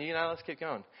 give it back. And you know, let's keep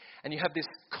going. And you have this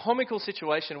comical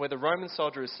situation where the Roman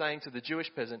soldier is saying to the Jewish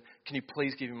peasant, can you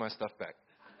please give me my stuff back?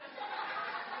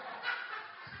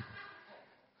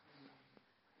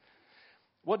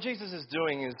 What Jesus is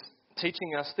doing is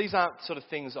teaching us, these aren't sort of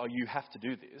things, oh, you have to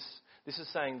do this. This is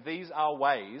saying these are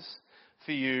ways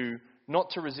for you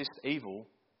not to resist evil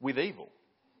with evil.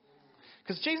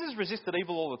 Because Jesus resisted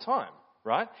evil all the time,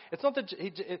 right? It's not that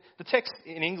the text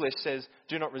in English says,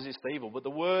 do not resist evil, but the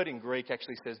word in Greek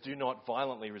actually says, do not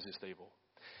violently resist evil.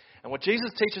 And what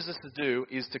Jesus teaches us to do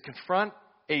is to confront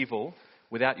evil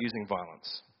without using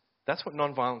violence. That's what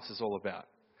non-violence is all about.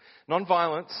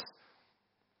 Non-violence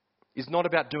is not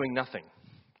about doing nothing.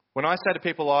 When I say to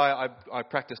people, I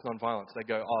practice non-violence, they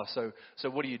go, oh, so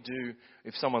what do you do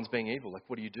if someone's being evil? Like,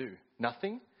 what do you do?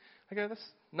 Nothing? I go,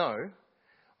 no.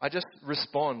 I just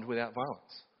respond without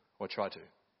violence. Or try to.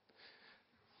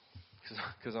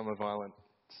 Because I'm a violent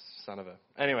son of a...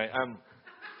 Anyway,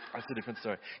 that's a different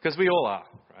story. Because we all are,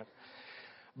 right?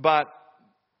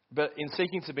 But in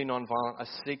seeking to be non-violent, I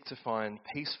seek to find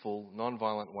peaceful,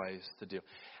 non-violent ways to deal.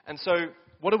 And so,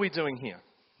 what are we doing here?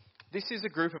 This is a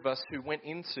group of us who went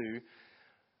into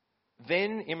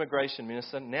then Immigration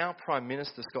Minister, now Prime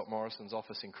Minister Scott Morrison's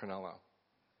office in Cronulla.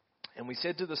 And we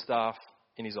said to the staff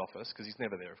in his office, because he's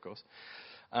never there, of course,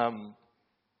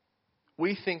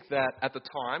 we think that at the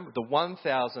time, the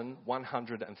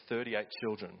 1,138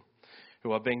 children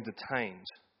who are being detained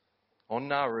on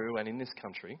Nauru and in this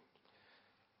country,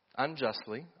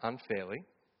 unjustly, unfairly,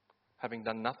 having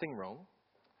done nothing wrong,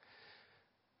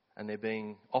 and they're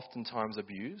being oftentimes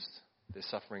abused, they're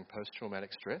suffering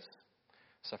post-traumatic stress,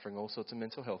 suffering all sorts of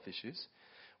mental health issues.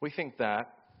 We think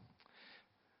that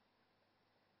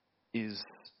is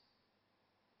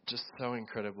just so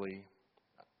incredibly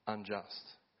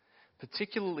unjust.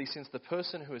 Particularly since the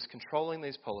person who is controlling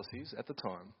these policies at the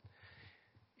time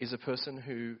is a person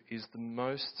who is the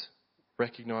most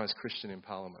recognised Christian in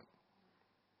Parliament.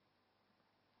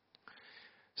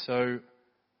 So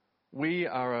we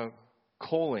are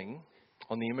calling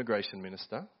on the Immigration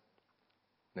Minister,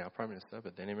 now Prime Minister,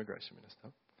 but then Immigration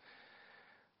Minister,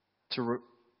 to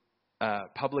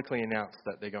publicly announce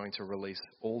that they're going to release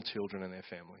all children and their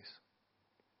families.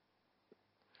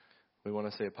 We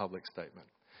want to see a public statement.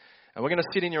 And we're going to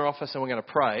sit in your office and we're going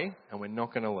to pray, and we're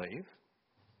not going to leave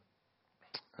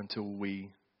until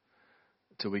we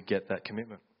get that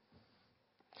commitment.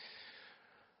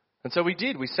 And so we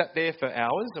did. We sat there for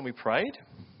hours and we prayed.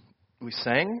 We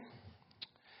sang.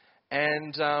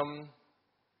 And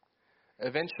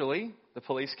eventually the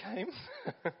police came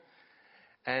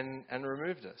and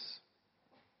removed us.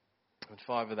 And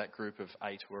 5 of that group of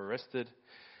 8 were arrested.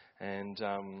 And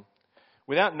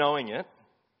without knowing it,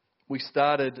 we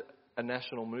started a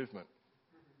national movement.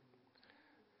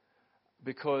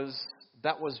 Because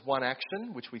that was one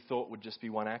action, which we thought would just be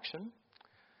one action.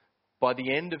 By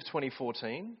the end of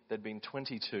 2014, there'd been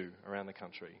 22 around the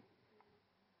country.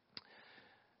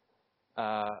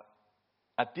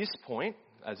 At this point,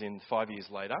 as in 5 years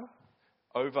later,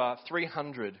 over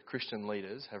 300 Christian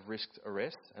leaders have risked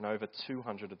arrest, and over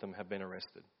 200 of them have been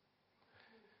arrested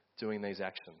doing these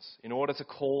actions in order to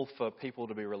call for people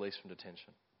to be released from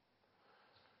detention.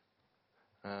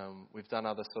 We've done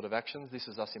other sort of actions. This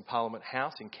is us in Parliament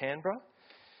House in Canberra.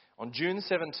 On June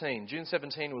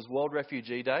 17 was World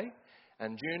Refugee Day,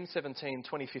 and June 17,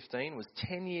 2015 was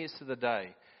 10 years to the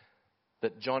day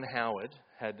that John Howard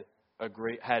had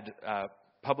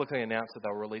publicly announced that they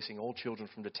were releasing all children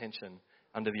from detention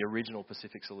under the original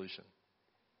Pacific solution.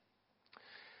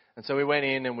 And so we went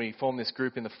in and we formed this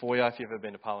group in the foyer. If you've ever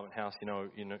been to Parliament House, you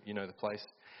know the place.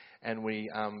 And we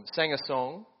sang a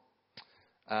song,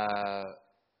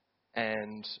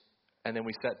 and then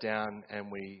we sat down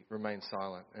and we remained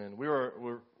silent. And we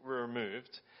were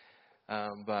removed,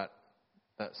 but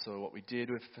that's sort of what we did.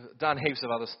 We've done heaps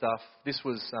of other stuff. This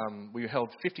was we held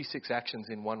 56 actions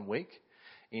in 1 week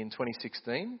in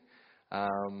 2016.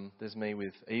 There's me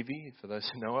with Evie, for those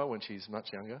who know her, when she's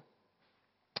much younger.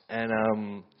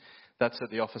 And that's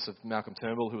at the office of Malcolm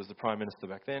Turnbull, who was the Prime Minister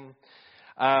back then.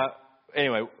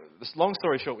 Anyway, long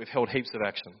story short, we've held heaps of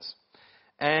actions.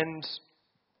 And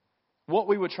what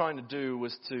we were trying to do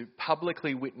was to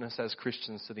publicly witness as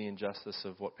Christians to the injustice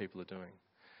of what people are doing.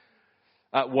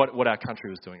 What our country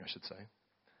was doing, I should say.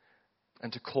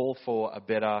 And to call for a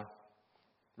better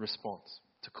response.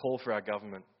 To call for our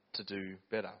government to do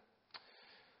better.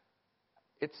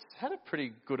 It's had a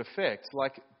pretty good effect.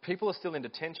 Like, people are still in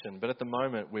detention, but at the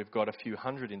moment we've got a few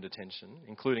hundred in detention,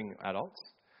 including adults,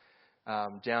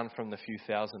 down from the few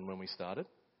thousand when we started.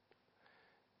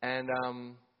 And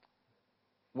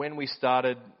when we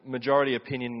started, majority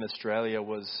opinion in Australia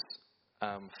was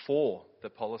for the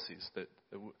policies. That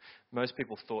most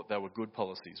people thought they were good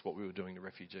policies, what we were doing to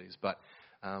refugees. But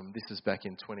this is back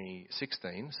in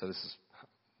 2016, so this is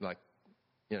a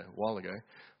while ago.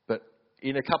 But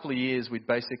in a couple of years, we'd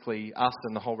basically, us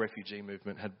and the whole refugee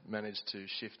movement had managed to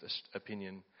shift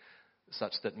opinion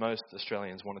such that most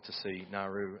Australians wanted to see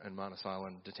Nauru and Manus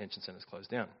Island detention centres closed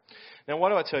down. Now, why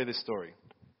do I tell you this story?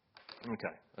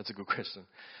 Okay, that's a good question.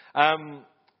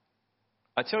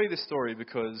 I tell you this story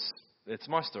because it's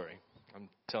my story. I'm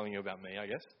telling you about me, I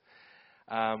guess.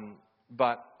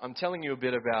 But I'm telling you a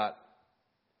bit about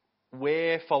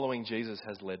where following Jesus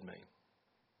has led me.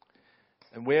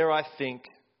 And where I think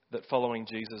that following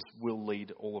Jesus will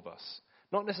lead all of us.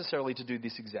 Not necessarily to do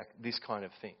this kind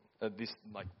of thing,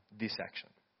 this action.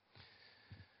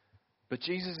 But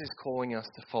Jesus is calling us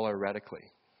to follow radically.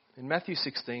 In Matthew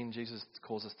 16, Jesus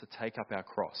calls us to take up our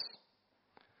cross.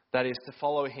 That is, to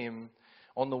follow him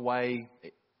on the way,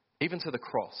 even to the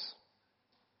cross,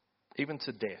 even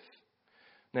to death.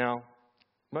 Now,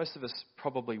 most of us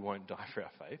probably won't die for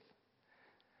our faith.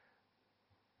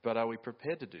 But are we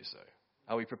prepared to do so?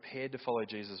 Are we prepared to follow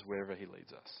Jesus wherever he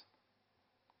leads us?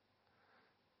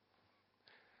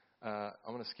 I'm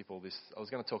going to skip all this. I was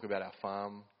going to talk about our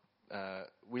farm.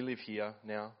 We live here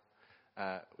now.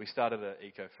 We started an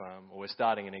eco farm, or we're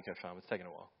starting an eco farm. It's taken a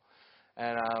while.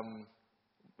 And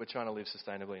we're trying to live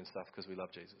sustainably and stuff because we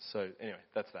love Jesus. So anyway,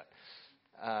 that's that.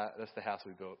 That's the house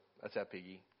we built. That's our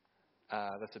piggy.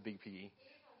 That's a big piggy.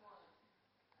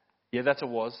 Yeah, that's a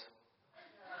was.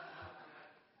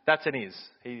 That's an is.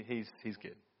 He's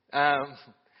good.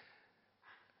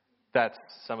 That's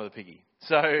some of the piggy.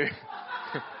 So,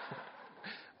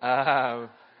 and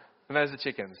those are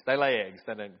chickens. They lay eggs.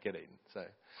 They don't get eaten. So,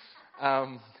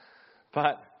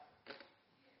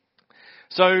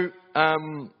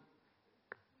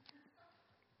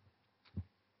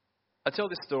 I tell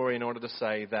this story in order to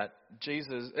say that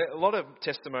Jesus, a lot of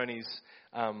testimonies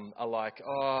are like,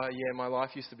 oh yeah, my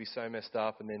life used to be so messed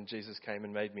up and then Jesus came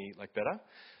and made me better.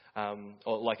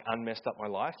 Or unmessed up my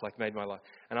life, made my life.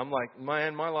 And I'm like,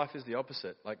 man, my life is the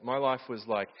opposite. My life was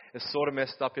it's sort of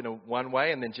messed up in one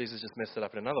way and then Jesus just messed it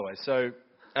up in another way. So,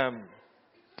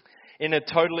 in a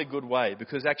totally good way,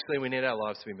 because actually we need our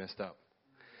lives to be messed up.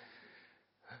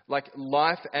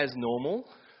 Life as normal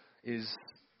is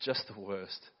just the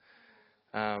worst.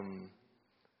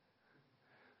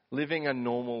 Living a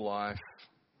normal life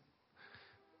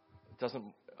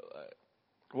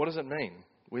what does it mean?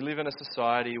 We live in a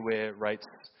society where rates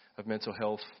of mental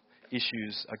health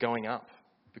issues are going up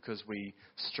because we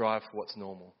strive for what's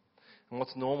normal. And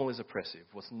what's normal is oppressive.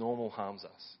 What's normal harms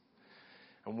us.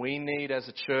 And we need, as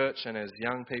a church and as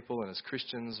young people and as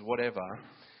Christians, whatever,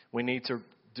 we need to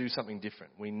do something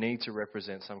different. We need to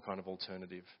represent some kind of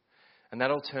alternative. And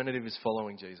that alternative is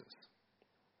following Jesus.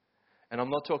 And I'm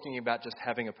not talking about just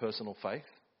having a personal faith.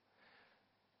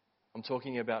 I'm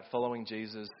talking about following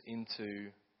Jesus into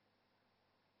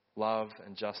love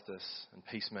and justice and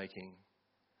peacemaking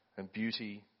and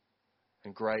beauty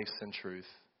and grace and truth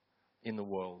in the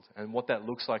world. And what that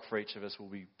looks like for each of us will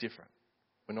be different.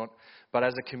 But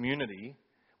as a community,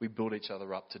 we build each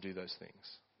other up to do those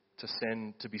things,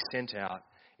 to be sent out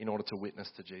in order to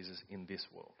witness to Jesus in this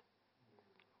world.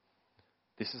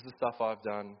 This is the stuff I've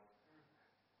done.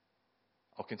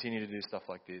 I'll continue to do stuff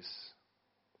like this.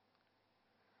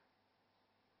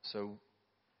 So,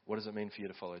 what does it mean for you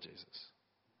to follow Jesus?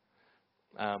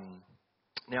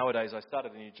 Nowadays, I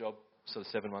started a new job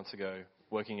 7 months ago,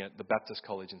 working at the Baptist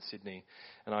College in Sydney,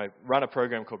 and I run a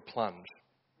program called Plunge.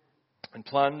 And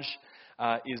Plunge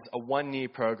is a 1-year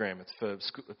program. It's for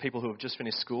people who have just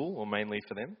finished school, or mainly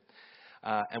for them.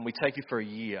 And we take you for a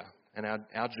year. And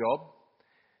our job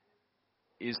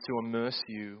is to immerse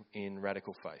you in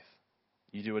radical faith.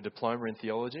 You do a diploma in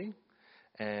theology,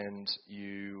 and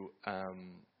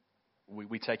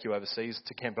we take you overseas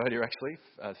to Cambodia, actually,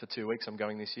 for 2 weeks. I'm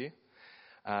going this year.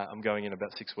 I'm going in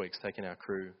about 6 weeks, taking our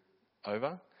crew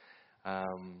over.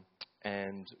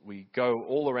 And we go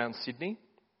all around Sydney.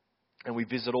 And we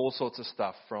visit all sorts of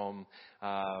stuff from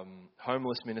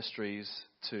homeless ministries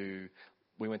to,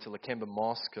 we went to Lakemba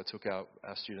Mosque. I took our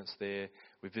students there.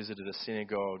 We visited a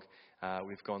synagogue.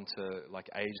 We've gone to like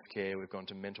aged care. We've gone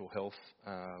to mental health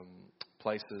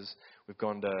places. We've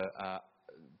gone to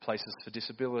places for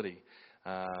disability.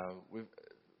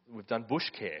 We've done bush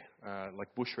care,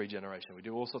 like bush regeneration. We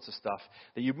do all sorts of stuff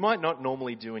that you might not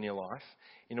normally do in your life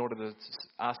in order to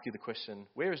ask you the question,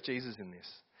 where is Jesus in this?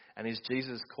 And is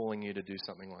Jesus calling you to do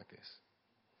something like this?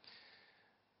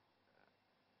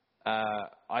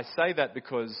 I say that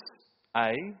because,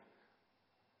 I've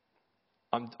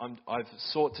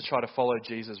sought to try to follow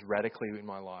Jesus radically in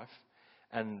my life,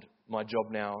 and my job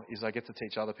now is I get to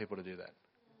teach other people to do that,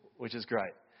 which is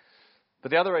great.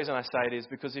 But the other reason I say it is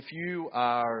because if you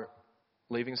are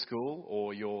leaving school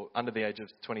or you're under the age of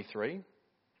 23,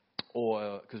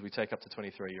 or because we take up to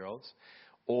 23-year-olds,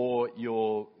 or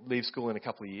you'll leave school in a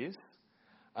couple of years,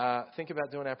 think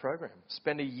about doing our program.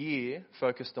 Spend a year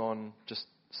focused on just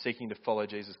seeking to follow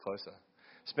Jesus closer.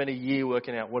 Spend a year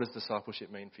working out what does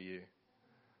discipleship mean for you.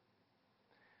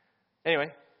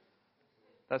 Anyway,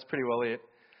 that's pretty well it.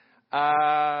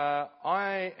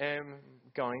 I am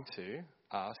going to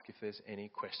ask if there's any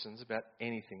questions about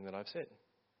anything that I've said.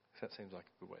 That seems like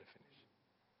a good way to finish.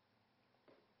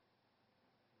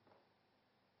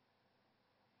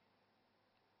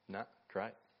 No,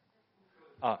 great.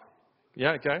 Oh,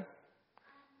 yeah, go.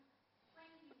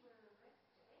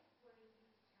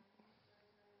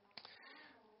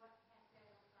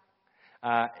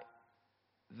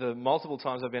 The multiple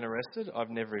times I've been arrested, I've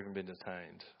never even been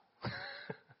detained.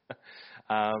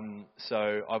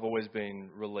 So I've always been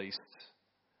released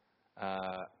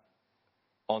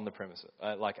on the premises.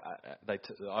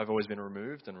 I've always been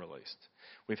removed and released.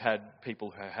 We've had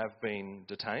people who have been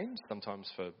detained, sometimes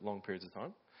for long periods of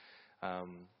time.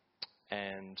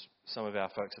 And some of our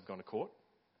folks have gone to court.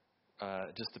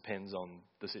 It just depends on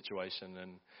the situation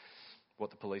and what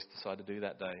the police decide to do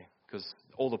that day. Because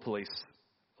all the police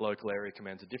local area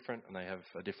commands are different and they have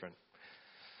a different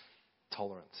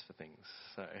tolerance for things.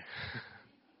 So.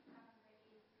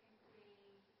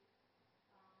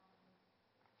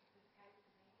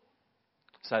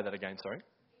 Say that again, sorry.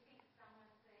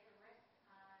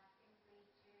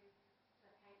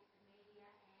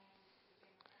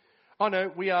 Oh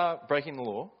no, we are breaking the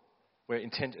law. We're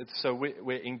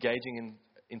engaging in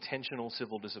intentional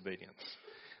civil disobedience.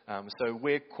 So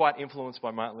we're quite influenced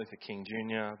by Martin Luther King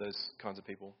Jr., those kinds of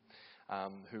people,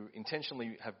 who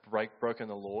intentionally have broken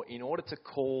the law in order to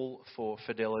call for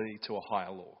fidelity to a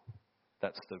higher law.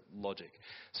 That's the logic.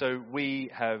 So we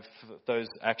have those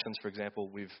actions, for example,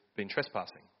 we've been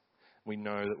trespassing. We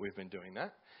know that we've been doing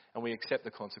that, and we accept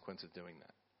the consequence of doing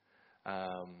that.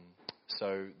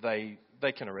 So they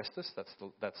can arrest us.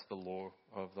 That's the law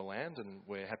of the land, and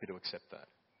we're happy to accept that.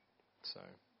 So,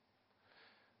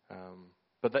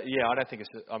 but I don't think it's.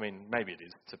 I mean, maybe it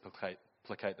is to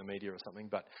placate the media or something.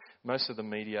 But most of the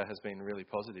media has been really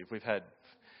positive. We've had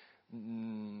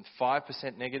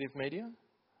 5% negative media,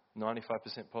 95%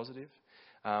 positive.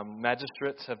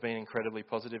 Magistrates have been incredibly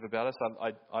positive about us.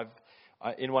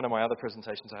 In one of my other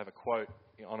presentations, I have a quote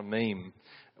on a meme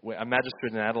where a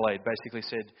magistrate in Adelaide basically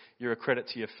said, "You're a credit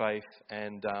to your faith,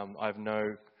 and I've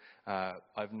no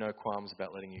qualms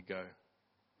about letting you go."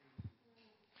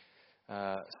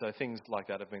 So things like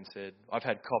that have been said. I've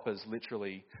had coppers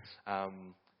literally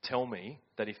tell me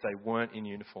that if they weren't in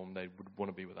uniform, they would want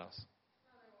to be with us.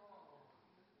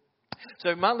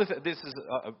 So this is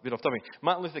a bit off topic.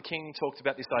 Martin Luther King talked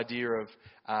about this idea of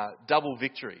double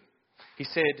victory. He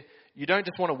said, you don't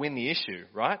just want to win the issue,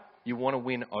 right? You want to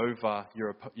win over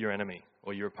your enemy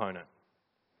or your opponent.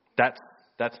 That's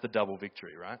the double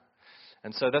victory, right?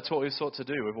 And so that's what we've sought to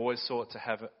do. We've always sought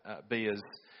to be as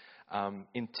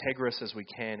integrous as we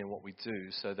can in what we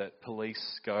do, so that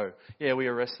police go, yeah, we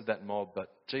arrested that mob,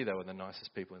 but gee, they were the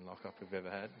nicest people in lockup we've ever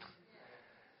had.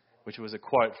 Which was a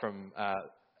quote from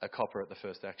a copper at the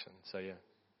first action. So yeah.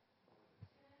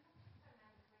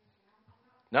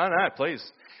 No,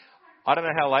 please. I don't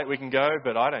know how late we can go,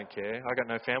 but I don't care. I got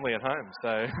no family at home,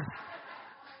 so.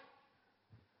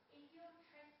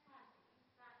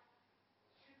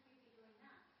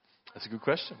 That's a good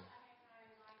question.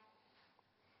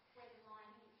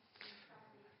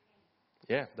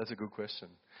 Yeah, that's a good question.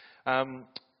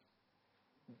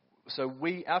 So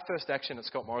our first action at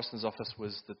Scott Morrison's office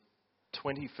was the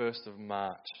 21st of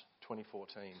March,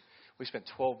 2014. We spent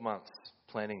 12 months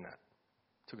planning that.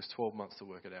 It took us 12 months to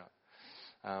work it out.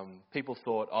 People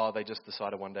thought, they just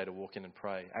decided one day to walk in and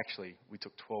pray. Actually, we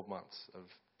took 12 months of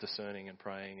discerning and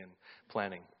praying and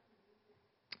planning.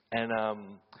 And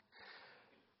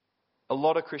a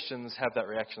lot of Christians have that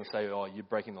reaction and say, oh, you're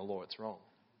breaking the law, it's wrong.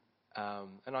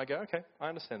 And I go, okay, I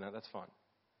understand that, that's fine.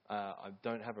 I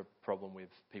don't have a problem with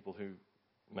people who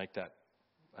make that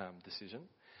decision.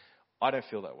 I don't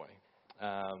feel that way.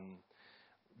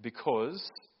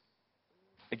 Because,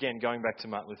 again, going back to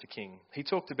Martin Luther King, he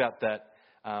talked about that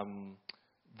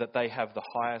they have the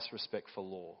highest respect for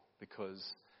law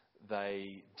because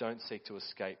they don't seek to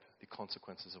escape the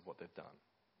consequences of what they've done.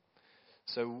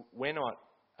 So we're not,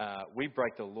 we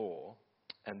break the law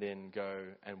and then go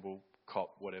and we'll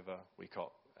cop whatever we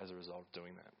cop as a result of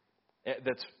doing that.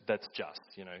 That's just,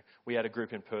 you know. We had a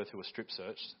group in Perth who were strip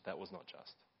searched. That was not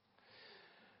just.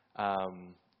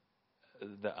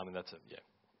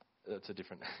 That's a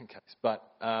different case. But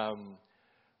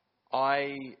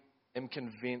I am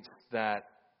convinced that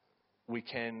we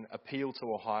can appeal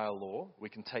to a higher law. We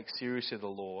can take seriously the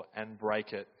law and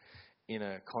break it in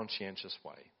a conscientious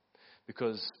way.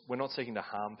 Because we're not seeking to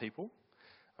harm people.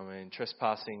 I mean,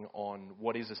 trespassing on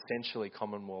what is essentially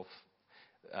Commonwealth,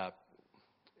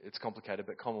 it's complicated,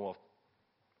 but Commonwealth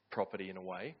property in a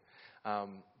way,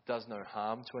 does no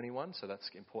harm to anyone, so that's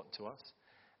important to us.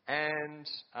 And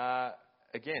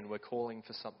again, we're calling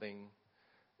for something,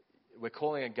 we're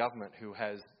calling a government who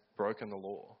has broken the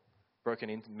law,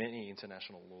 broken many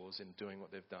international laws in doing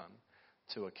what they've done,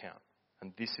 to account.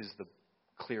 And this is the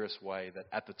clearest way that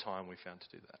at the time we found to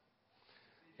do that.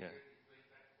 Yeah.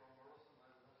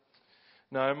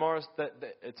 No, Morris,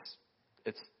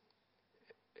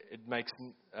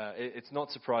 it's not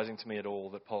surprising to me at all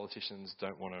that politicians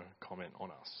don't want to comment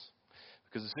on us.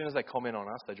 Because as soon as they comment on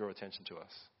us, they draw attention to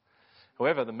us.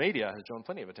 However, the media has drawn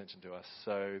plenty of attention to us.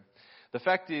 So the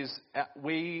fact is,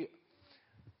 this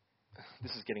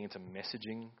is getting into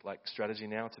messaging, like strategy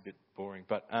now. It's a bit boring.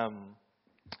 But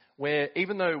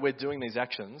even though we're doing these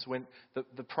actions, when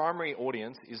the primary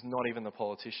audience is not even the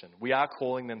politician. We are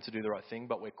calling them to do the right thing,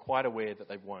 but we're quite aware that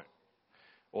they won't.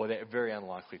 Or they're very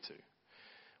unlikely to.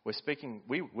 We're speaking,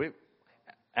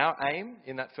 our aim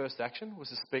in that first action was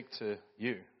to speak to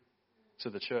you, to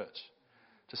the church,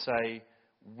 to say,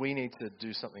 we need to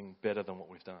do something better than what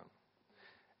we've done.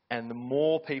 And the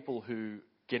more people who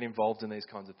get involved in these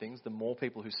kinds of things, the more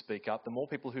people who speak up, the more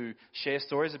people who share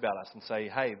stories about us and say,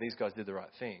 hey, these guys did the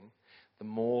right thing, the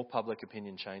more public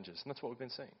opinion changes. And that's what we've been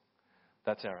seeing.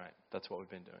 That's our aim. That's what we've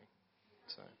been doing.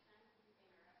 So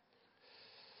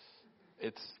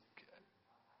it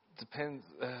depends.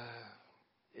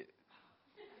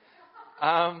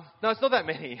 No, it's not that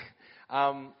many.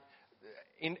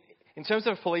 In terms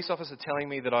of a police officer telling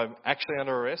me that I'm actually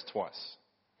under arrest, twice.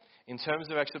 In terms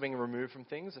of actually being removed from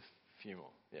things, a few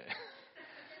more. Yeah.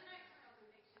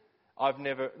 I've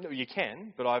never. No, you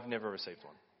can, but I've never received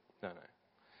one. No.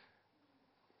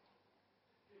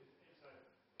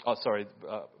 Oh, sorry.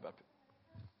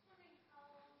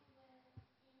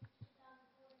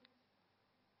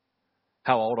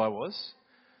 How old I was?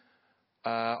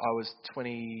 I was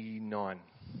 29.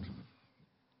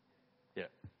 Yeah.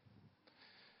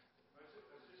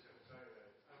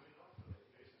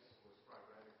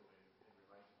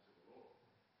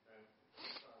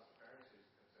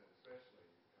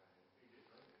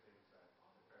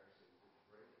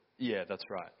 Yeah, that's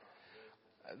right.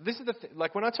 This is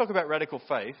like when I talk about radical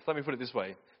faith, let me put it this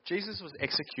way. Jesus was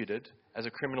executed as a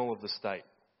criminal of the state.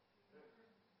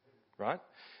 Right?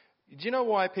 Do you know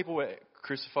why people were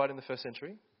crucified in the first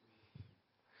century?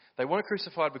 They weren't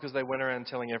crucified because they went around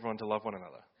telling everyone to love one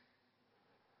another.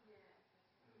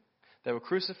 They were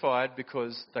crucified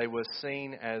because they were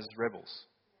seen as rebels.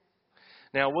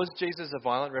 Now, was Jesus a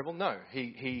violent rebel? No.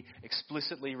 He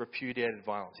explicitly repudiated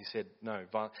violence. He said, no,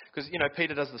 violence. Because,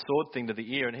 Peter does the sword thing to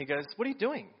the ear and he goes, what are you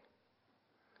doing?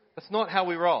 That's not how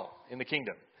we roll in the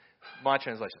kingdom. My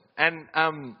translation. And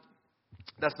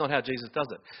that's not how Jesus does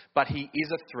it. But he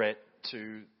is a threat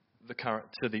to the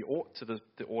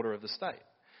order of the state.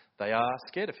 They are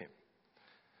scared of him.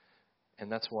 And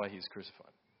that's why he's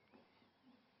crucified.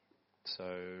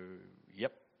 So,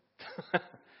 yep.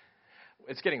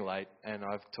 It's getting late, and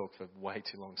I've talked for way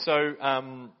too long. So,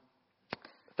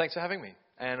 thanks for having me.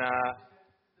 And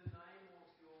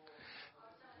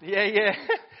yeah,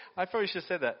 I probably should have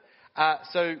said that.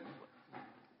 So,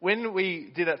 when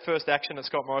we did that first action at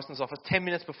Scott Morrison's office, 10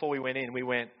 minutes before we went in, we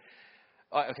went,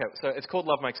 okay, so it's called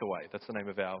Love Makes a Way. That's the name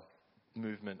of our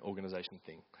movement organisation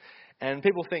thing. And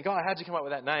people think, how'd you come up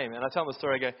with that name? And I tell them the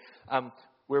story. I go,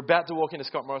 we're about to walk into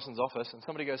Scott Morrison's office, and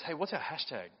somebody goes, hey, what's our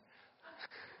hashtag?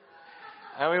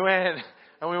 And we went,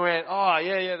 oh,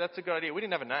 yeah, that's a good idea. We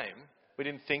didn't have a name. We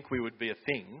didn't think we would be a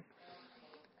thing.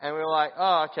 And we were like,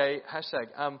 oh, okay, hashtag.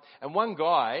 And one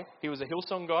guy, he was a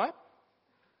Hillsong guy,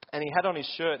 And he had on his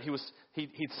shirt,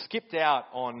 he'd skipped out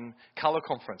on colour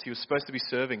conference. He was supposed to be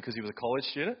serving because he was a college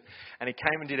student. And he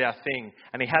came and did our thing.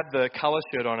 And he had the colour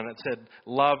shirt on and it said,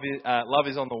 love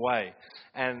is on the way.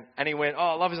 And he went,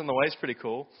 oh, love is on the way is pretty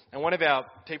cool. And one of our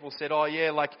people said, oh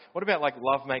yeah, what about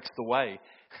love makes the way?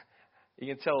 You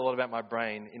can tell a lot about my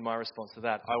brain in my response to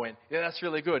that. I went, yeah, that's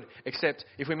really good. Except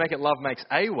if we make it love makes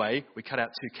a way, we cut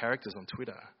out 2 characters on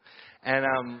Twitter. And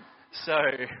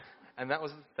And that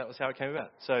was how it came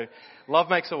about. So, love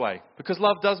makes a way. Because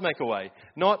love does make a way.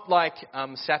 Not like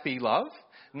sappy love.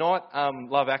 Not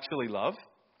Love Actually Love.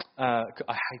 I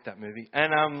hate that movie.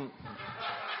 And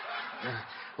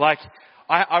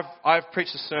I've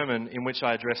preached a sermon in which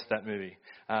I addressed that movie.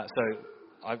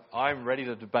 So I'm ready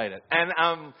to debate it.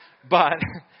 And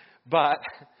but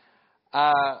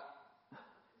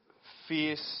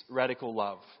fierce radical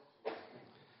love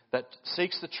that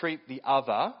seeks to treat the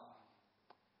other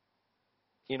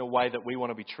in a way that we want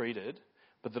to be treated,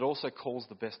 but that also calls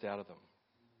the best out of them.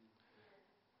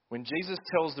 When Jesus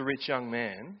tells the rich young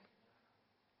man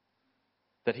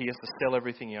that he has to sell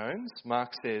everything he owns,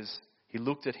 Mark says he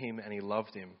looked at him and he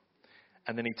loved him.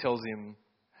 And then he tells him,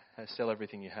 sell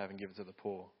everything you have and give it to the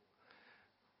poor.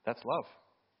 That's love.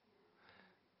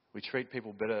 We treat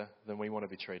people better than we want to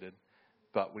be treated,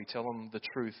 but we tell them the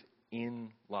truth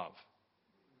in love.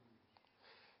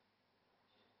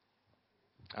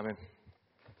 Amen.